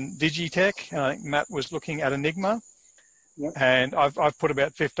 and Digitech. And I think Matt was looking at Enigma. Yep. And I've put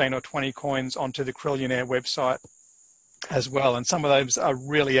about 15 or 20 coins onto the Cryllionaire website as well. And some of those are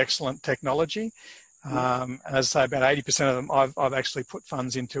really excellent technology. And as I say, about 80% of them I've actually put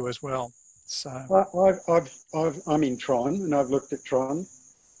funds into as well. So I'm in Tron, and I've looked at Tron.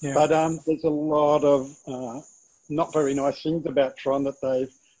 Yeah. But there's a lot of not very nice things about Tron, that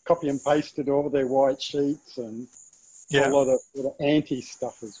they've copy and pasted all their white sheets, and a lot of anti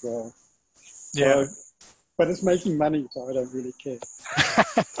stuff as well. Yeah. So, but it's making money, so I don't really care.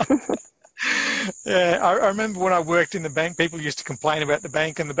 Yeah, I remember when I worked in the bank, people used to complain about the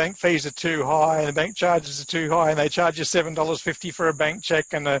bank, and the bank fees are too high, and the bank charges are too high, and they charge you $7.50 for a bank check,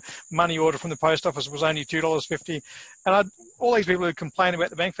 and the money order from the post office was only $2.50. And all these people who complain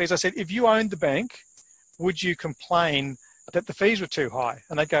about the bank fees, I said, if you owned the bank, would you complain that the fees were too high?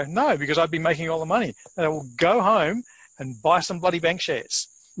 And they'd go, no, because I'd be making all the money. And I will go home and buy some bloody bank shares,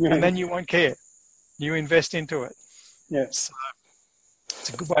 and then you won't care. You invest into it. Yeah. So it's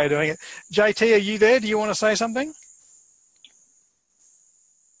a good way of doing it. JT, are you there? Do you want to say something?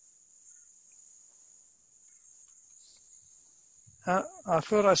 I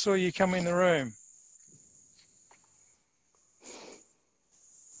thought I saw you come in the room.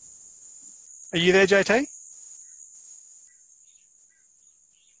 Are you there, JT?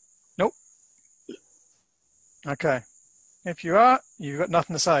 Nope. Okay. If you are, you've got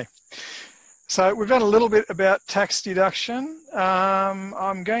nothing to say. So we've done a little bit about tax deduction.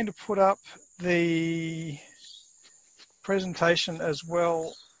 I'm going to put up the presentation as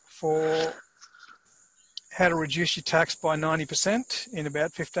well for how to reduce your tax by 90% in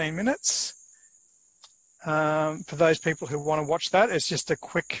about 15 minutes. For those people who want to watch that, it's just a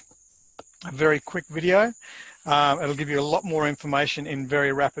very quick video. It'll give you a lot more information in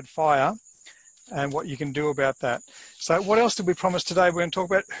very rapid fire and what you can do about that. So what else did we promise today? We're going to talk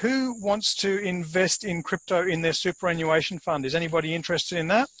about who wants to invest in crypto in their superannuation fund. Is anybody interested in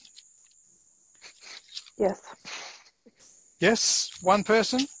that? Yes. Yes? One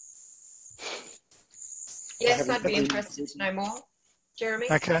person? Yes, I'd be interested to know more. Jeremy?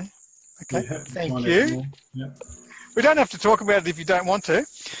 Okay. Okay. Thank you. Yeah. We don't have to talk about it if you don't want to.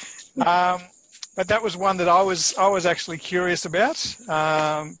 But that was one that I was actually curious about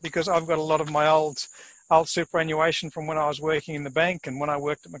because I've got a lot of my old superannuation from when I was working in the bank and when I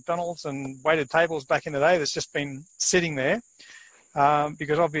worked at McDonald's and waited tables back in the day that's just been sitting there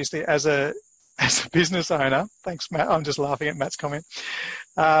because obviously as a business owner, thanks Matt, I'm just laughing at Matt's comment.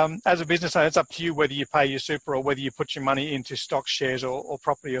 As a business owner, it's up to you whether you pay your super or whether you put your money into stock shares or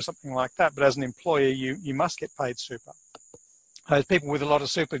property or something like that. But as an employer, you must get paid super. Those people with a lot of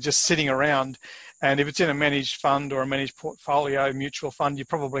super just sitting around, and if it's in a managed fund or a managed portfolio mutual fund, you're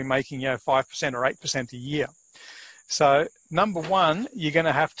probably making 5% or 8% a year. So number one, you're going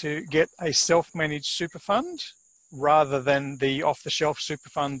to have to get a self-managed super fund rather than the off-the-shelf super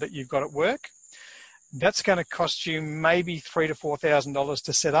fund that you've got at work. That's going to cost you maybe $3,000 to $4,000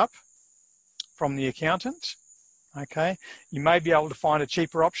 to set up from the accountant. Okay, you may be able to find a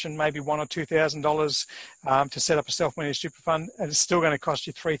cheaper option, maybe $1,000 or $2,000 to set up a self-managed super fund, and it's still going to cost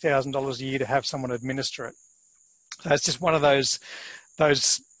you $3,000 a year to have someone administer it. So it's just one of those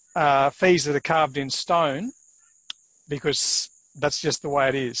fees that are carved in stone because that's just the way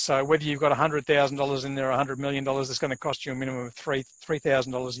it is. So whether you've got $100,000 in there or $100 million, it's going to cost you a minimum of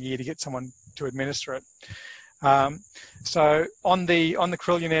 $3,000 a year to get someone to administer it. So on the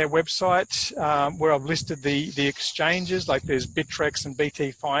Cryllionaire website, where I've listed the exchanges, like there's Bittrex and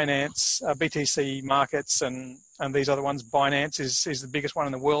BT Finance, BTC Markets, and these other ones. Binance is the biggest one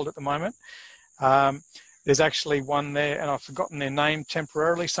in the world at the moment. There's actually one there, and I've forgotten their name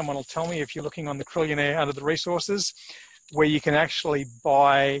temporarily. Someone will tell me if you're looking on the Cryllionaire under the resources, where you can actually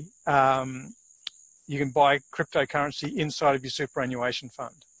buy cryptocurrency inside of your superannuation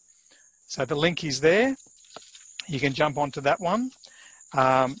fund. So the link is there. You can jump onto that one.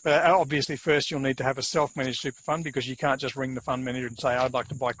 But obviously, first you'll need to have a self-managed super fund, because you can't just ring the fund manager and say, I'd like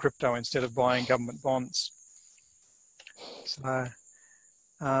to buy crypto instead of buying government bonds. So,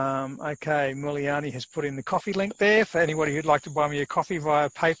 okay, Muliani has put in the coffee link there for anybody who'd like to buy me a coffee via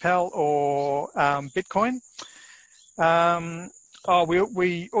PayPal or Bitcoin.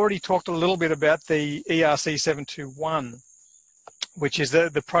 We already talked a little bit about the ERC721, which is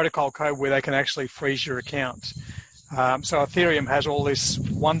the protocol code where they can actually freeze your account. So Ethereum has all this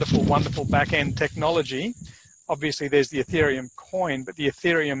wonderful, wonderful back-end technology. Obviously, there's the Ethereum coin, but the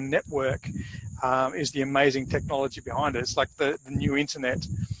Ethereum network is the amazing technology behind it. It's like the new internet.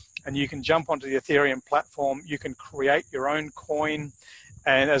 And you can jump onto the Ethereum platform. You can create your own coin.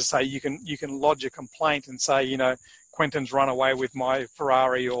 And as I say, you can lodge a complaint and say, you know, Quentin's run away with my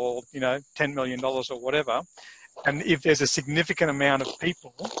Ferrari, or, you know, $10 million or whatever. And if there's a significant amount of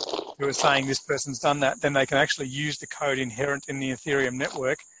people who are saying this person's done that, then they can actually use the code inherent in the Ethereum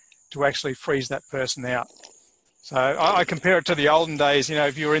network to actually freeze that person out. So I compare it to the olden days. You know,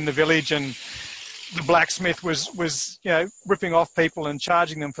 if you were in the village and the blacksmith was you know, ripping off people and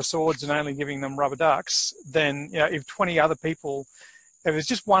charging them for swords and only giving them rubber ducks, then, you know, if 20 other people, if there's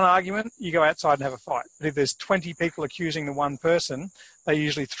just one argument, you go outside and have a fight. But if there's 20 people accusing the one person, they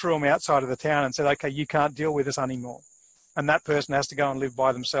usually threw them outside of the town and said, okay, you can't deal with us anymore. And that person has to go and live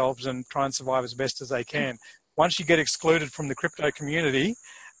by themselves and try and survive as best as they can. Once you get excluded from the crypto community,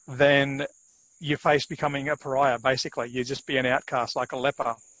 then you face becoming a pariah, basically. You just be an outcast, like a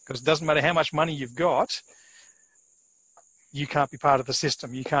leper. Because it doesn't matter how much money you've got, you can't be part of the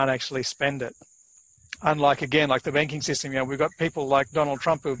system. You can't actually spend it. Unlike, again, like the banking system, you know, we've got people like Donald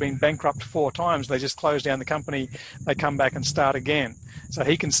Trump who have been bankrupt 4 times. They just close down the company, they come back and start again. So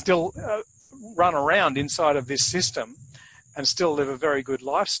he can still run around inside of this system and still live a very good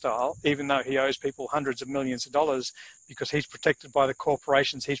lifestyle, even though he owes people hundreds of millions of dollars, because he's protected by the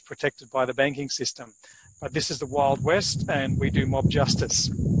corporations, he's protected by the banking system. But this is the Wild West, and we do mob justice.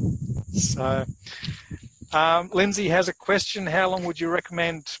 So, Lindsay has a question. How long would you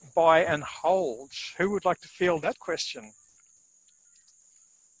recommend buy and hold? Who would like to field that question?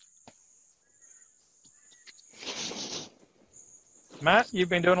 Matt, you've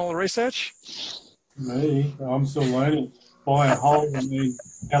been doing all the research? Me? I'm still learning. Buy and hold, I mean,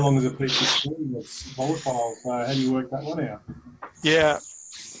 how long is a piece of string that's volatile? So how do you work that one out? Yeah.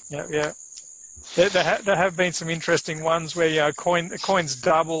 There have been some interesting ones where, you know, coin's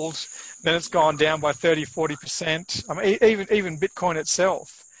doubled, then it's gone down by 30, 40%. I mean, even Bitcoin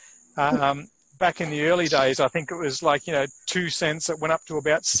itself, back in the early days, I think it was like, you know, 2 cents. It went up to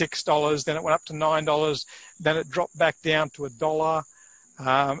about $6, then it went up to $9, then it dropped back down to $1,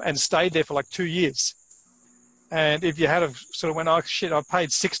 and stayed there for like 2 years. And if you had a sort of went, oh shit, I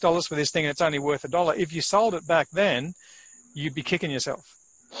paid $6 for this thing and it's only worth $1. If you sold it back then, you'd be kicking yourself.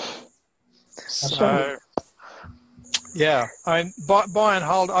 So, yeah, I mean, buy and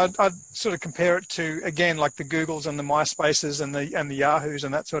hold. I'd sort of compare it to, again, like the Googles and the MySpaces and the Yahoos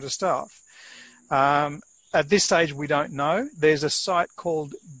and that sort of stuff. At this stage, we don't know. There's a site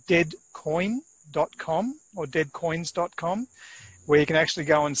called deadcoin.com or deadcoins.com, where you can actually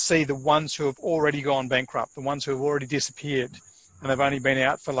go and see the ones who have already gone bankrupt, the ones who have already disappeared, and they've only been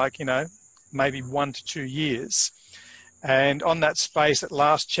out for, like, you know, maybe 1 to 2 years. And on that space, at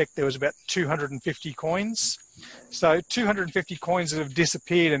last check, there was about 250 coins. So 250 coins that have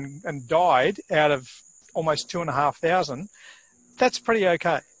disappeared and died out of almost 2,500. That's pretty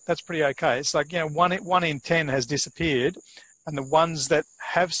okay. That's pretty okay. It's like, you know, one in 10 has disappeared, and the ones that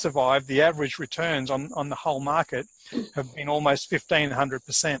have survived, the average returns on the whole market have been almost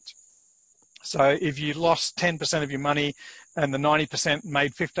 1,500%. So if you lost 10% of your money and the 90%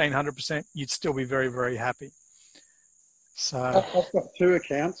 made 1,500%, you'd still be very, very happy. So I've got 2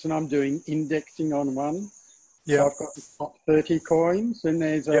 accounts and I'm doing indexing on one. Yeah. So I've got the top 30 coins, and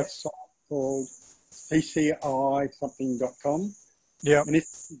there's a site called PCI-something.com. Yeah. And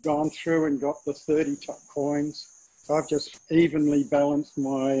it's gone through and got the 30 top coins. So I've just evenly balanced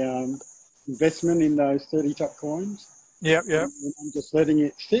my investment in those 30 top coins. Yeah. And I'm just letting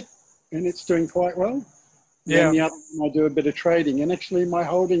it sit, and it's doing quite well. Yeah. And the other one, I do a bit of trading, and actually my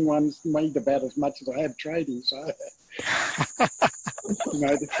holding one's made about as much as I have trading. So, you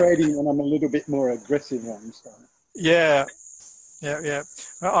know, the trading one, I'm a little bit more aggressive on. So. Yeah.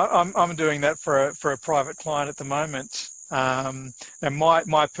 I'm doing that for a private client at the moment. And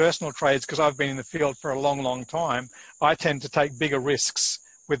my personal trades, because I've been in the field for a long, long time, I tend to take bigger risks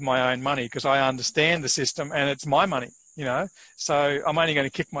with my own money because I understand the system and it's my money, you know. So I'm only going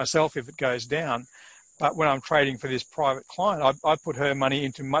to kick myself if it goes down. But when I'm trading for this private client, I put her money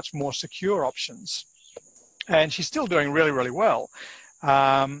into much more secure options. And she's still doing really, really well.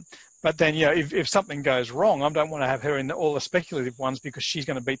 But then, you know, if something goes wrong, I don't want to have her in all the speculative ones because she's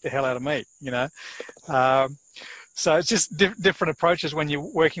going to beat the hell out of me, you know. So it's just different approaches when you're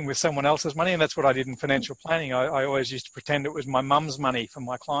working with someone else's money, and that's what I did in financial planning. I always used to pretend it was my mum's money for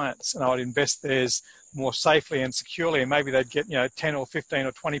my clients, and I would invest theirs more safely and securely, and maybe they'd get, you know, 10 or 15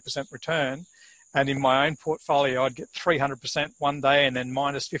 or 20% return. And in my own portfolio, I'd get 300% one day and then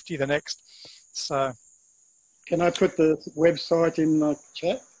minus 50 the next. So, can I put the website in the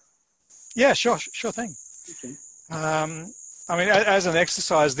chat? Yeah, sure thing. Okay. I mean, as an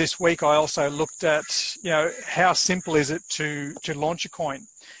exercise this week, I also looked at, you know, how simple is it to launch a coin,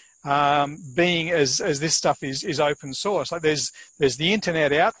 being as this stuff is open source. Like there's the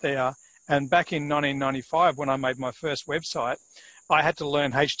internet out there, and back in 1995 when I made my first website, I had to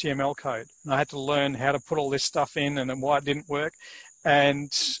learn HTML code, and I had to learn how to put all this stuff in and why it didn't work.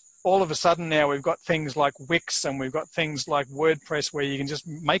 And all of a sudden now we've got things like Wix and we've got things like WordPress where you can just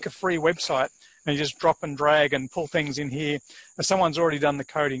make a free website and you just drop and drag and pull things in here. And someone's already done the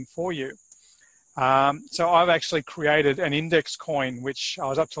coding for you. So I've actually created an index coin, which I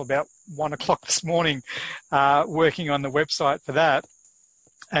was up till about 1 o'clock this morning working on the website for that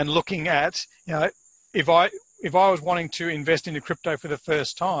and looking at, you know, if I was wanting to invest into crypto for the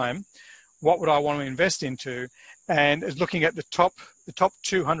first time, what would I want to invest into? And is looking at the top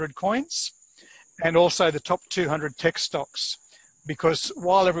 200 coins and also the top 200 tech stocks. Because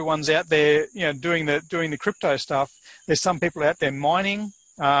while everyone's out there, you know, doing the crypto stuff, there's some people out there mining.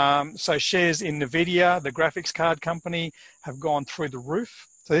 So shares in NVIDIA, the graphics card company, have gone through the roof.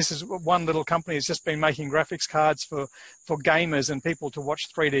 So this is one little company that's just been making graphics cards for gamers and people to watch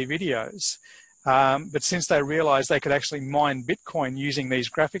 3D videos. But since they realized they could actually mine Bitcoin using these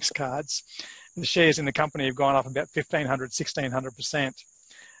graphics cards, the shares in the company have gone up about 1,500, 1,600%.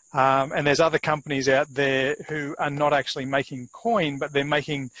 And there's other companies out there who are not actually making coin, but they're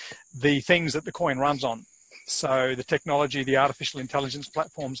making the things that the coin runs on. So the technology, the artificial intelligence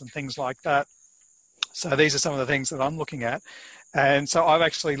platforms and things like that. So these are some of the things that I'm looking at. And so I've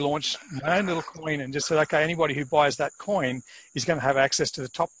actually launched my own little coin and just said, okay, anybody who buys that coin is going to have access to the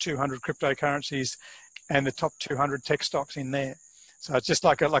top 200 cryptocurrencies and the top 200 tech stocks in there. So it's just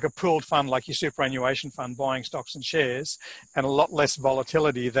like a pooled fund, like your superannuation fund, buying stocks and shares, and a lot less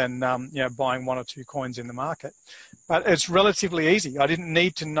volatility than you know, buying 1 or 2 coins in the market. But it's relatively easy. I didn't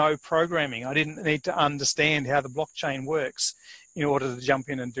need to know programming. I didn't need to understand how the blockchain works in order to jump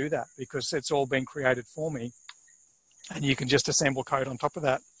in and do that, because it's all been created for me, and you can just assemble code on top of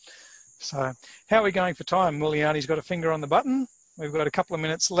that. So how are we going for time? Muliani's got a finger on the button. We've got a couple of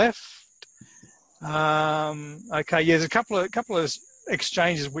minutes left. Okay, yeah, there's a couple of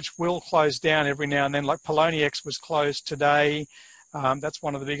exchanges which will close down every now and then, like Poloniex was closed today. That's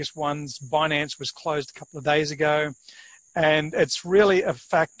one of the biggest ones. Binance was closed a couple of days ago. And it's really a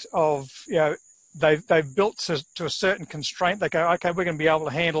fact of, you know, they've built to a certain constraint. They go, okay, we're going to be able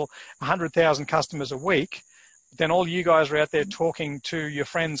to handle 100,000 customers a week. Then all you guys are out there talking to your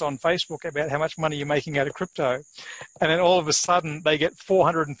friends on Facebook about how much money you're making out of crypto. And then all of a sudden they get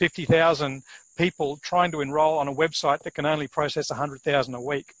 450,000 people trying to enroll on a website that can only process 100,000 a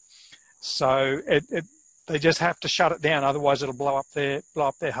week. So they just have to shut it down, otherwise it'll blow up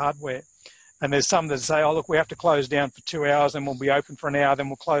their hardware. And there's some that say, oh, look, we have to close down for 2 hours, then we'll be open for an hour, then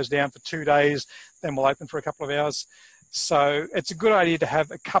we'll close down for 2 days, then we'll open for a couple of hours. So it's a good idea to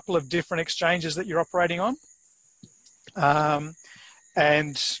have a couple of different exchanges that you're operating on.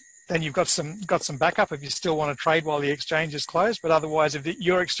 And then you've got some backup if you still want to trade while the exchange is closed. But otherwise, if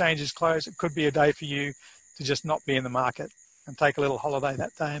your exchange is closed, it could be a day for you to just not be in the market and take a little holiday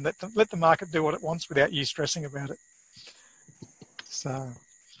that day and let the market do what it wants without you stressing about it. So,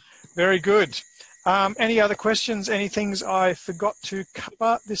 very good. Any other questions? Any things I forgot to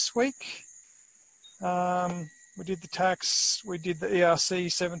cover this week? We did the tax, we did the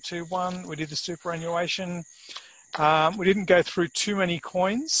ERC 721, we did the superannuation. We didn't go through too many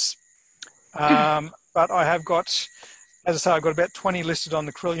coins, but I have got, as I say, I've got about 20 listed on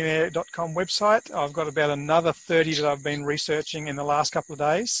the Cryllionaire.com website. I've got about another 30 that I've been researching in the last couple of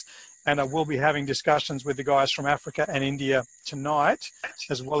days, and I will be having discussions with the guys from Africa and India tonight,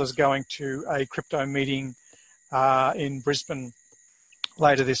 as well as going to a crypto meeting in Brisbane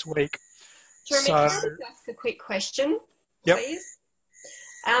later this week. Jeremy, can I just ask a quick question, please?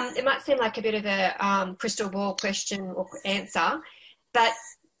 It might seem like a bit of a crystal ball question or answer, but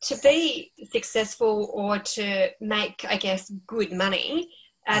to be successful or to make, I guess, good money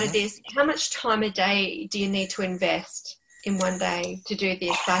out of this, how much time a day do you need to invest in one day to do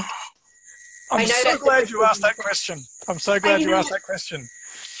this? Like, I'm so glad you asked that question. I'm so glad you asked that question.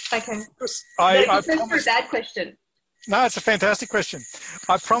 Okay. I promised, a bad question. No, it's a fantastic question.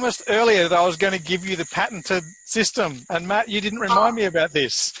 I promised earlier that I was going to give you the patented system. And Matt, you didn't remind me about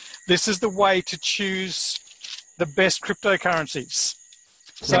this. This is the way to choose the best cryptocurrencies.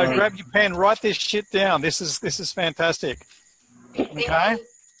 So grab your pen, write this shit down. This is fantastic. Okay?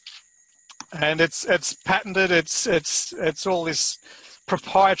 And it's patented. It's all this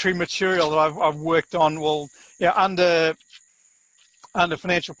proprietary material that I've worked on. Well, yeah, under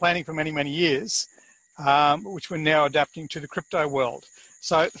financial planning for many, many years, which we're now adapting to the crypto world.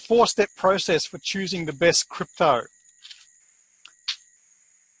 So, the 4-step process for choosing the best crypto,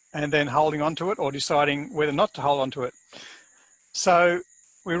 and then holding on to it or deciding whether not to hold on to it. So,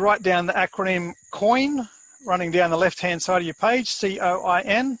 we write down the acronym COIN, running down the left-hand side of your page,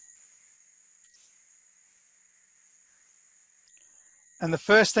 COIN. And the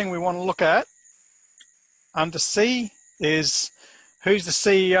first thing we want to look at under C is who's the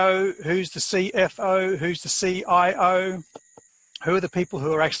CEO, who's the CFO, who's the CIO, who are the people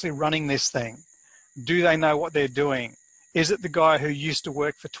who are actually running this thing? Do they know what they're doing? Is it the guy who used to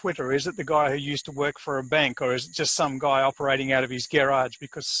work for Twitter? Is it the guy who used to work for a bank? Or is it just some guy operating out of his garage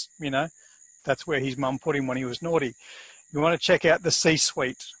because, you know, that's where his mum put him when he was naughty? You want to check out the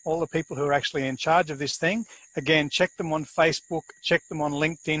C-suite, all the people who are actually in charge of this thing. Again, check them on Facebook, check them on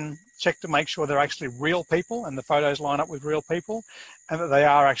LinkedIn, check to make sure they're actually real people and the photos line up with real people and that they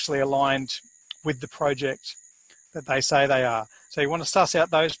are actually aligned with the project that they say they are. So you want to suss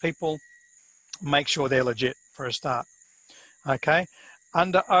out those people, make sure they're legit for a start. Okay.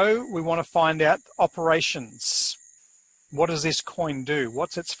 Under O, we want to find out operations. What does this coin do?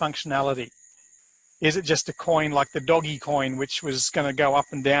 What's its functionality? Is it just a coin like the doggy coin, which was going to go up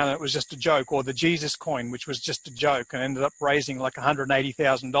and down and it was just a joke, or the Jesus coin, which was just a joke and ended up raising like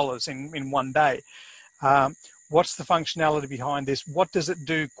 $180,000 in one day? What's the functionality behind this? What does it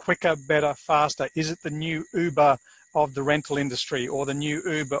do quicker, better, faster? Is it the new Uber of the rental industry or the new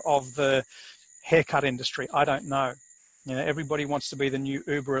Uber of the haircut industry? I don't know. You know, everybody wants to be the new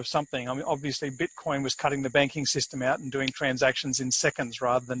Uber of something. I mean, obviously, Bitcoin was cutting the banking system out and doing transactions in seconds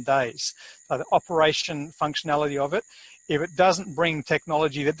rather than days. So the operation functionality of it, if it doesn't bring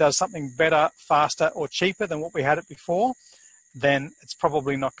technology that does something better, faster, or cheaper than what we had it before, then it's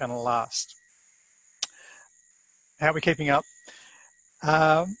probably not going to last. How are we keeping up?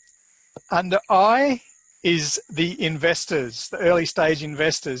 Under I is the investors, the early stage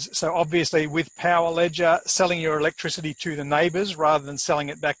investors. So obviously with Power Ledger, selling your electricity to the neighbours rather than selling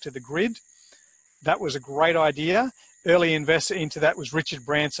it back to the grid, that was a great idea. Early investor into that was Richard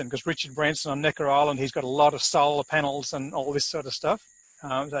Branson, because Richard Branson on Necker Island, he's got a lot of solar panels and all this sort of stuff.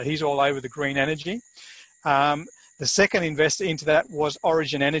 So he's all over the green energy. The second investor into that was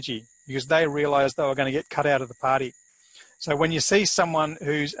Origin Energy, because they realised they were going to get cut out of the party. So when you see someone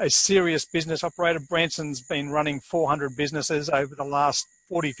who's a serious business operator, Branson's been running 400 businesses over the last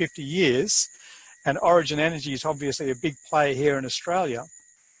 40, 50 years, and Origin Energy is obviously a big player here in Australia.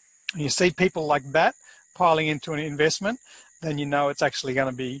 And you see people like that piling into an investment, then you know it's actually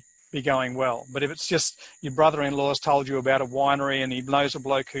going to be going well. But if it's just your brother-in-law's told you about a winery and he knows a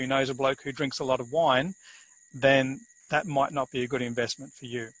bloke who drinks a lot of wine, then that might not be a good investment for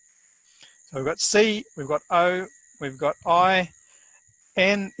you. So we've got C, we've got O, we've got I.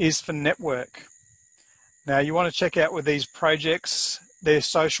 N is for network. Now you want to check out with these projects their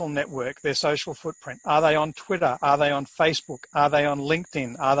social network, their social footprint. Are they on Twitter? Are they on Facebook? Are they on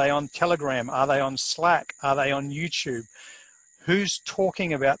LinkedIn? Are they on Telegram? Are they on Slack? Are they on YouTube? Who's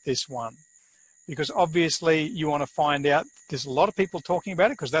talking about this one? Because obviously you want to find out, there's a lot of people talking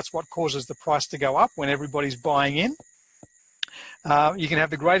about it because that's what causes the price to go up when everybody's buying in. You can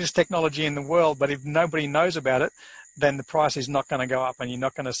have the greatest technology in the world, but if nobody knows about it, then the price is not going to go up and you're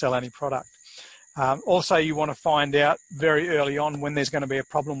not going to sell any product. Also, you want to find out very early on when there's going to be a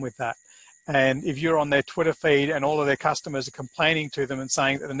problem with that. And if you're on their Twitter feed and all of their customers are complaining to them and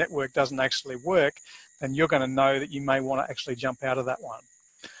saying that the network doesn't actually work, then you're going to know that you may want to actually jump out of that one.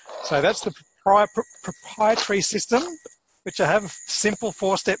 So that's the proprietary system, which I have a simple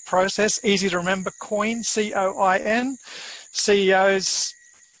 4-step process, easy to remember, COIN, C-O-I-N, CEOs,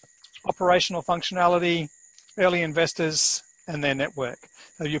 operational functionality, early investors, and their network.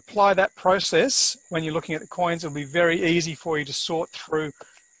 So you apply that process when you're looking at the coins, it'll be very easy for you to sort through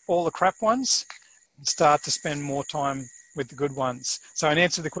all the crap ones and start to spend more time with the good ones. So in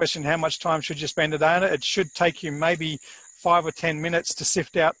answer to the question, how much time should you spend a day on it? It should take you maybe 5 or 10 minutes to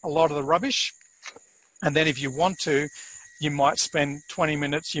sift out a lot of the rubbish. And then if you want to, you might spend 20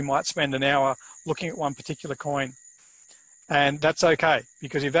 minutes, you might spend an hour looking at one particular coin. And that's okay,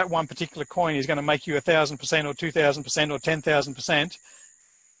 because if that one particular coin is going to make you 1,000% or 2,000% or 10,000%,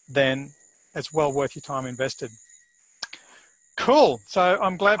 then it's well worth your time invested. Cool. So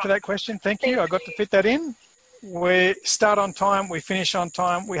I'm glad for that question. Thank you. I got to fit that in. We start on time. We finish on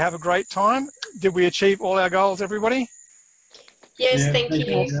time. We have a great time. Did we achieve all our goals, everybody? Yes, thank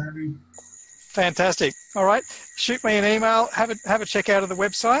you. Fantastic. All right. Shoot me an email. Have a check out of the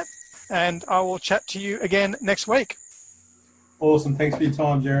website, and I will chat to you again next week. Awesome. Thanks for your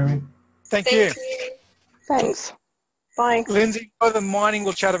time, Jeremy. Thank you. Thanks. Bye. Lindsay, for the mining,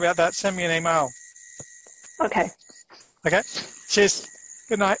 we'll chat about that. Send me an email. Okay. Okay. Cheers.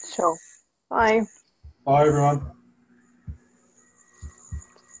 Good night. Sure. Bye. Bye, everyone.